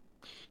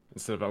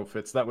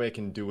outfits. That way I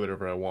can do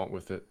whatever I want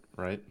with it,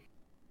 right?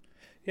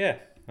 Yeah,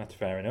 that's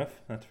fair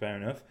enough. I'd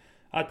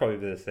probably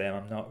be the same.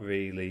 I'm not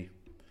really,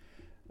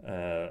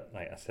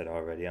 like I said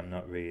already, I'm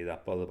not really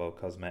that bothered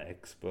about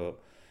cosmetics, but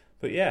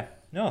yeah,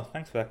 no,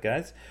 thanks for that,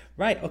 guys.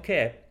 Right,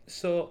 okay,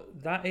 so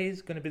that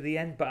is going to be the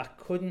end, but I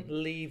couldn't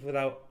leave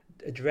without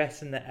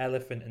addressing the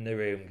elephant in the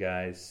room,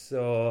 guys.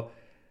 So,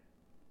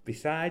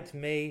 besides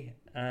me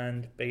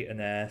and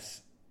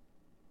Beatoness,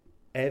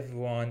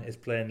 everyone is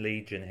playing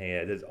Legion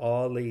here. There's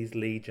all these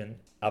Legion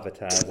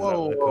avatars.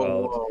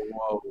 Whoa.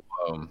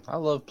 I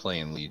love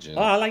playing Legion.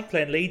 Oh, I like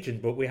playing Legion,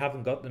 but we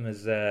haven't got them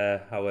as our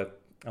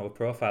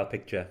profile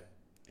picture.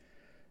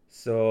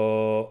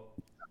 So,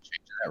 I'm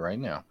changing that right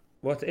now.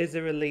 What is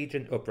there a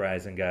Legion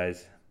uprising,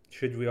 guys?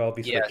 Should we all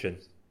be switching?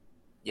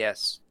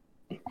 Yes.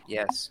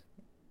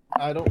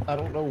 I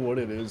don't know what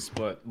it is,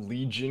 but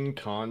Legion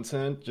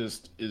content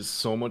just is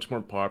so much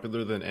more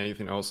popular than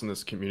anything else in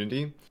this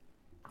community,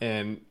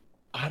 and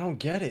I don't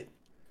get it.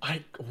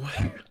 I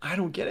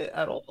don't get it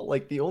at all.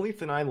 Like, the only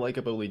thing I like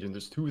about Legion,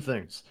 there's two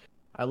things.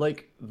 I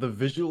like the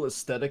visual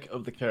aesthetic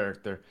of the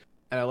character,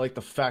 and I like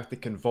the fact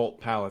it can vault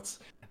pallets.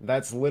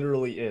 That's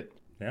literally it.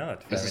 Yeah,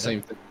 that's It's the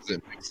same thing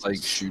that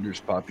makes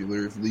shooters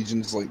popular.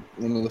 Legion's one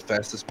of the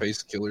fastest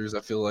paced killers, I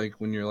feel like,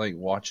 when you're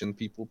watching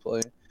people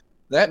play.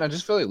 That, and I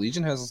just feel like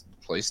Legion has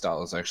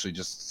playstyle is actually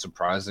just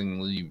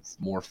surprisingly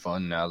more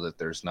fun now that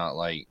there's not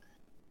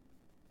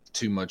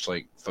too much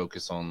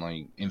focus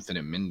on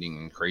infinite mending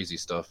and crazy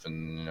stuff,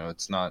 and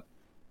it's not.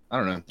 I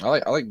don't know.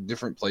 I like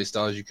different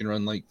playstyles. You can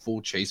run full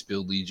chase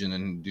build Legion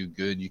and do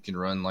good. You can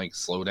run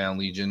slow down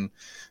Legion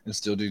and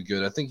still do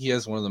good. I think he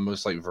has one of the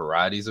most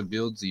varieties of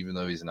builds, even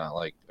though he's not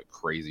a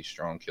crazy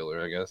strong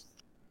killer, I guess.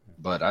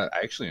 But I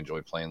actually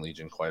enjoy playing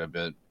Legion quite a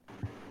bit.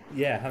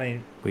 Yeah, I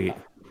mean,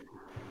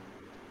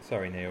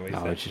 sorry, Neil.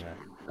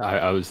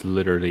 I was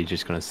literally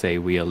just gonna say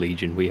we are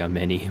Legion, we are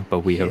many,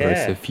 but we are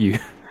so few.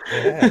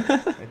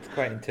 Yeah, it's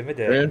quite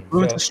intimidating.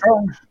 So,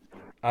 strong.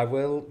 I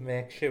will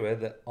make sure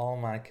that all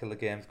my killer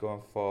games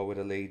going forward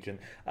are Legion.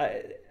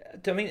 I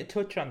don't mean to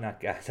touch on that,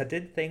 guys. I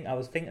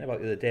was thinking about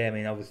it the other day. I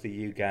mean, obviously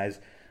you guys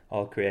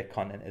all create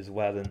content as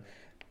well, and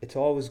it's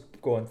always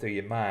going through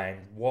your mind,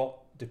 what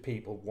do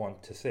people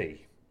want to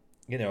see?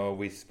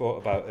 We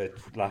spoke about it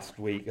last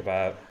week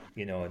about,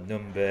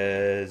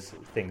 numbers,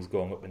 things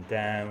going up and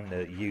down,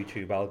 the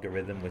YouTube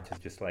algorithm, which is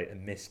just a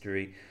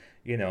mystery.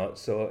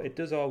 So it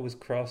does always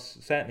cross,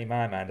 certainly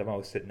my mind. I'm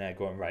always sitting there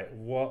going, right,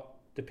 what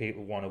do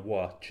people want to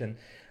watch? And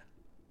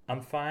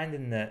I'm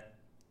finding that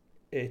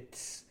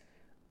it's,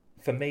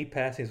 for me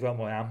personally as well,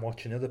 when I'm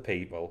watching other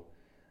people,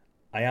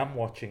 I am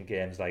watching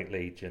games like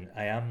Legion.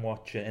 I am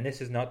watching, and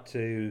this is not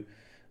to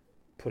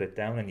put it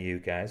down on you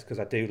guys, because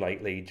I do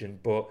like Legion,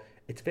 but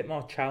it's a bit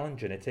more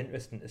challenging. It's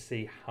interesting to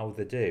see how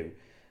they do.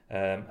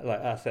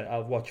 Like I said,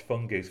 I'll watch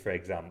Fungus, for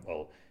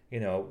example.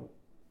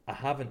 I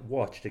haven't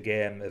watched a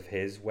game of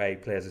his where he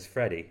plays as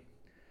Freddy.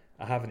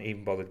 I haven't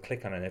even bothered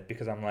clicking on it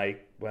because I'm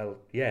like, well,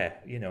 yeah,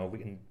 we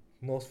can.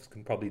 Most of us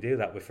can probably do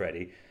that with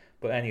Freddy,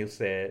 but then he'll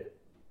say,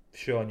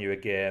 showing you a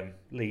game,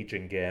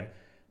 Legion game,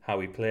 how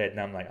he played, and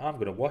I'm like, I'm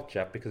going to watch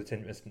that because it's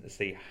interesting to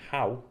see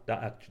how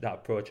that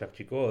approach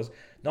actually goes.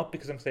 Not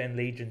because I'm saying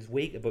Legion's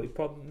weaker, but it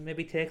probably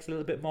maybe takes a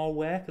little bit more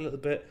work, a little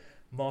bit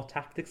more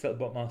tactics, a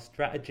little bit more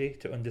strategy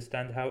to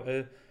understand how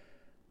to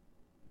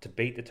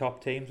beat the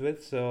top teams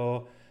with.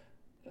 So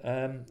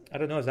I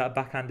don't know, is that a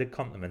backhanded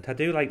compliment? I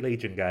do like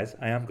Legion, guys.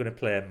 I am going to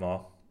play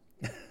more.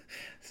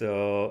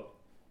 So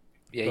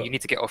Yeah, but, you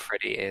need to get off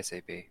Freddy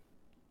ASAP.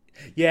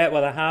 Yeah,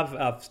 well,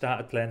 I've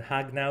started playing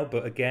Hag now,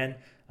 but again,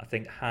 I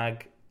think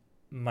Hag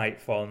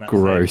might fall in that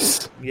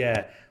Gross.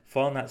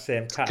 fall in that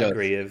same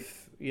category of,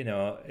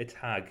 it's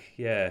Hag.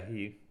 Yeah,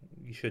 you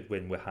should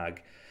win with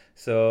Hag.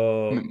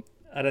 So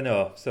I don't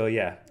know. So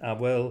yeah, I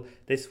will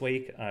this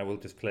week. I will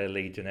just play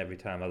Legion every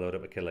time I load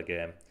up a killer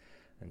game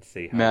and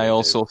see how. May I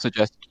also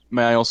suggest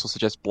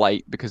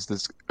Blight, because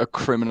there's a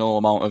criminal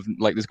amount of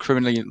there's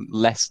criminally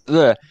less.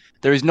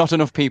 There is not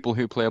enough people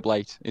who play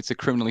Blight. It's a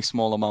criminally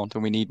small amount,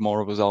 and we need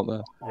more of us out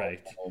there.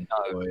 Right. Oh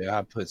boy,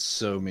 I put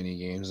so many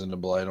games into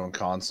Blight on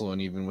console,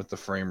 and even with the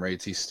frame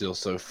rates, he's still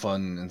so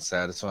fun and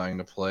satisfying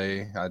to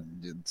play. I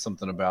did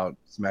something about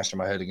smashing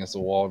my head against a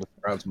wall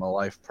describes my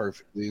life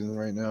perfectly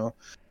right now.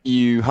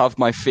 You have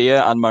my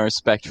fear and my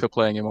respect for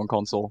playing him on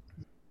console.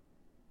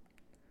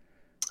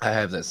 I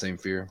have that same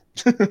fear.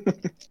 Yeah.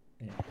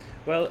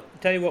 Well,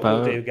 tell you what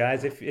we'll do,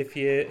 guys. If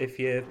you're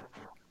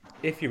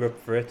up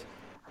for it,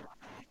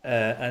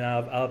 and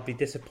I'll be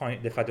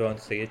disappointed if I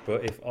don't see it.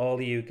 But if all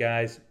of you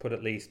guys put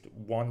at least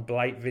one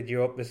Blight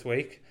video up this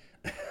week,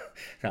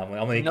 no, I'm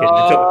only kidding.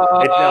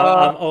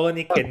 I'm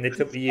only kidding.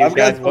 It's up to you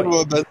guys.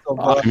 That's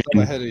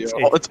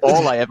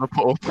all I ever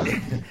put up.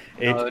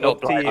 It's up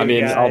to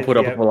you guys. I'll put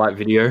up a Blight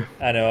video.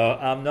 I know.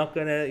 I'm not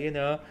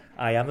gonna.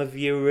 I am a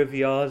viewer of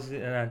yours,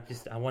 and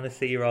I want to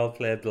see you all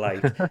play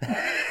Blight.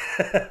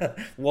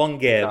 One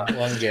game.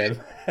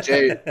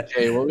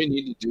 Jay, what we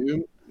need to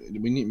do?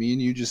 Me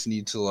and you just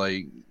need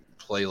to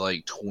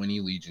play 20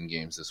 Legion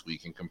games this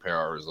week and compare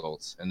our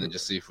results, and then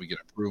just see if we get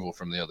approval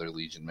from the other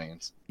Legion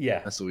mains.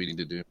 Yeah, that's what we need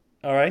to do.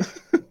 All right.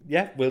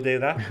 Yeah, we'll do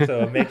that.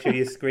 So make sure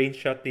you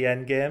screenshot the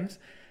end games,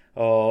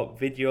 or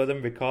video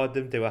them, record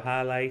them, do a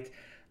highlight.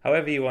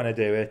 However you want to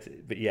do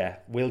it, but yeah,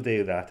 we'll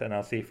do that, and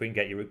I'll see if we can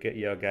get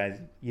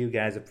you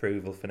guys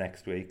approval for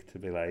next week to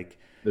be like.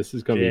 This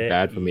is gonna be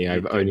bad for me.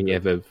 I've only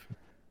ever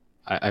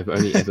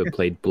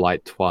played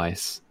Blight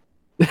twice.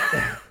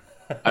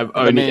 I've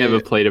only ever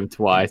played him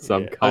twice, so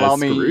I'm kind of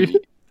screwed.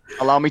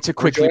 Allow me to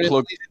quickly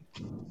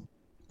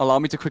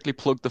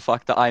plug the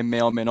fact that I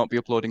may or may not be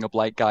uploading a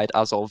Blight guide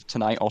as of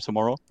tonight or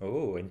tomorrow.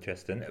 Oh,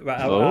 interesting.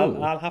 Right,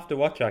 I'll have to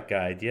watch that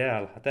guide.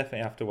 Yeah, I'll definitely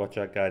have to watch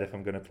that guide if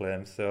I'm going to play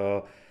him.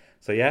 So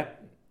yeah,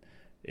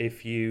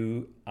 if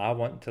you are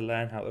wanting to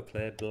learn how to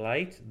play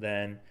Blight,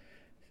 then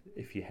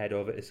if you head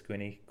over to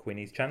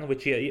Quinny's channel,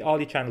 which all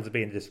your channels will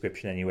be in the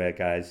description anyway,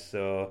 guys.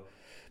 So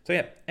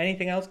yeah,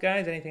 anything else,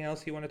 guys? Anything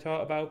else you want to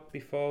talk about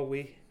before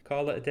we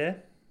call it a day?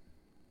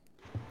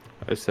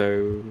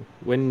 So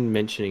when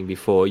mentioning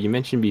before, you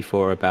mentioned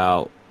before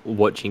about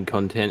watching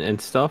content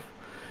and stuff.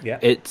 Yeah.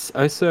 It's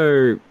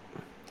also,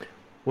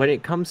 when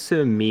it comes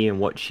to me and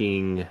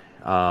watching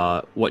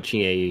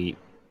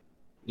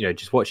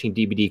just watching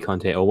DBD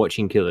content or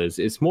watching killers,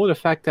 it's more the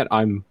fact that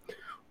I'm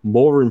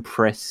more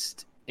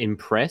impressed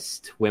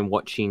when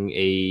watching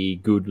a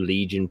good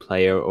Legion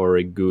player or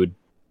a good,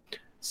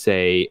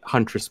 say,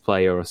 Huntress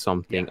player or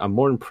something. Yeah. I'm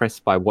more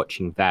impressed by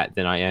watching that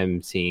than I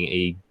am seeing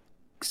a,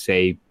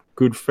 say,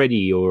 good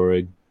Freddy or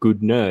a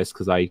good Nurse,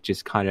 because I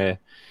just kind of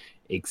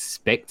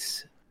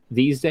expect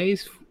these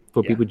days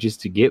for people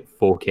just to get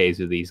 4Ks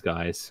with these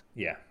guys.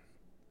 Yeah.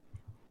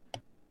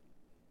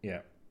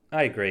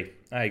 I agree.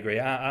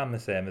 I'm the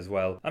same as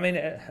well. I mean,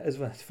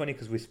 it's funny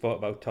because we spoke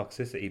about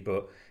toxicity,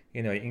 but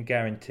you can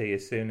guarantee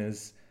as soon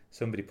as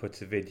somebody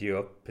puts a video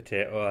up,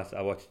 Potato,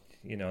 I watched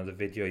the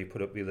video you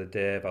put up the other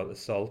day about the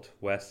salt,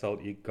 where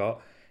salt you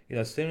got.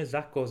 As soon as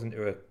that goes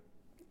into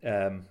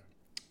a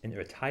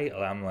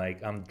title,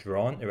 I'm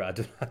drawn to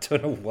it. I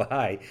don't know why.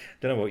 I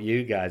don't know about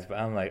you guys, but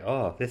I'm like,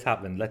 oh, this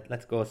happened.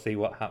 Let's go see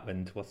what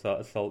happened. What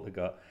sort of salt they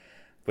got.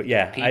 But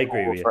yeah, I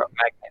agree with you.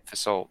 Magnet for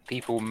salt.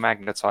 People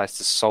magnetize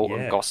to salt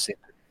and gossip,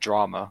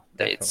 drama.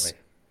 Definitely. It's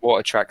what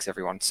attracts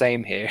everyone.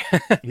 Same here.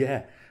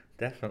 Yeah,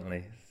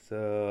 definitely.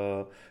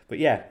 So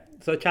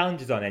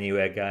challenges on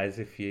anyway, guys.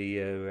 If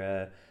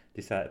you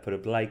decide to put a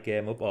Blight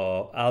game up,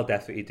 or I'll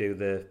definitely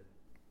do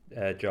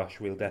Josh,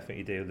 we'll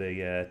definitely do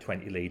the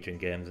 20 Legion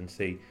games and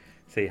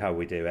see how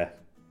we do it.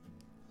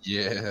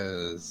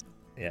 Yes.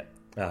 Yeah.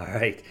 All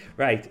right.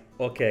 Right.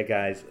 Okay,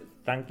 guys.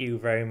 Thank you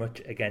very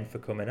much again for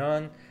coming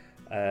on.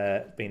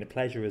 Been a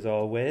pleasure as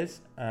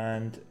always,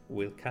 and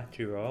we'll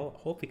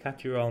hopefully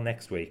catch you all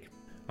next week.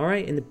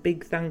 Alright, and a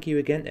big thank you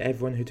again to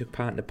everyone who took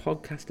part in the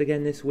podcast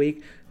again this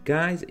week.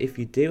 Guys, if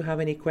you do have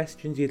any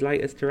questions you'd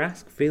like us to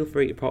ask, feel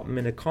free to pop them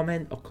in a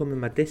comment or come in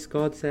my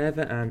Discord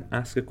server and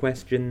ask a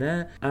question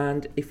there.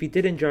 And if you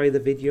did enjoy the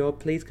video,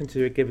 please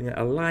consider giving it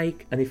a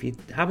like. And if you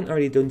haven't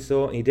already done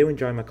so and you do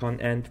enjoy my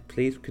content,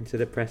 please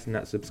consider pressing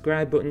that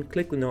subscribe button,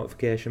 click the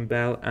notification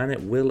bell, and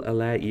it will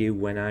alert you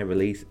when I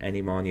release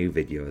any more new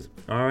videos.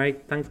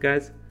 Alright, thanks guys.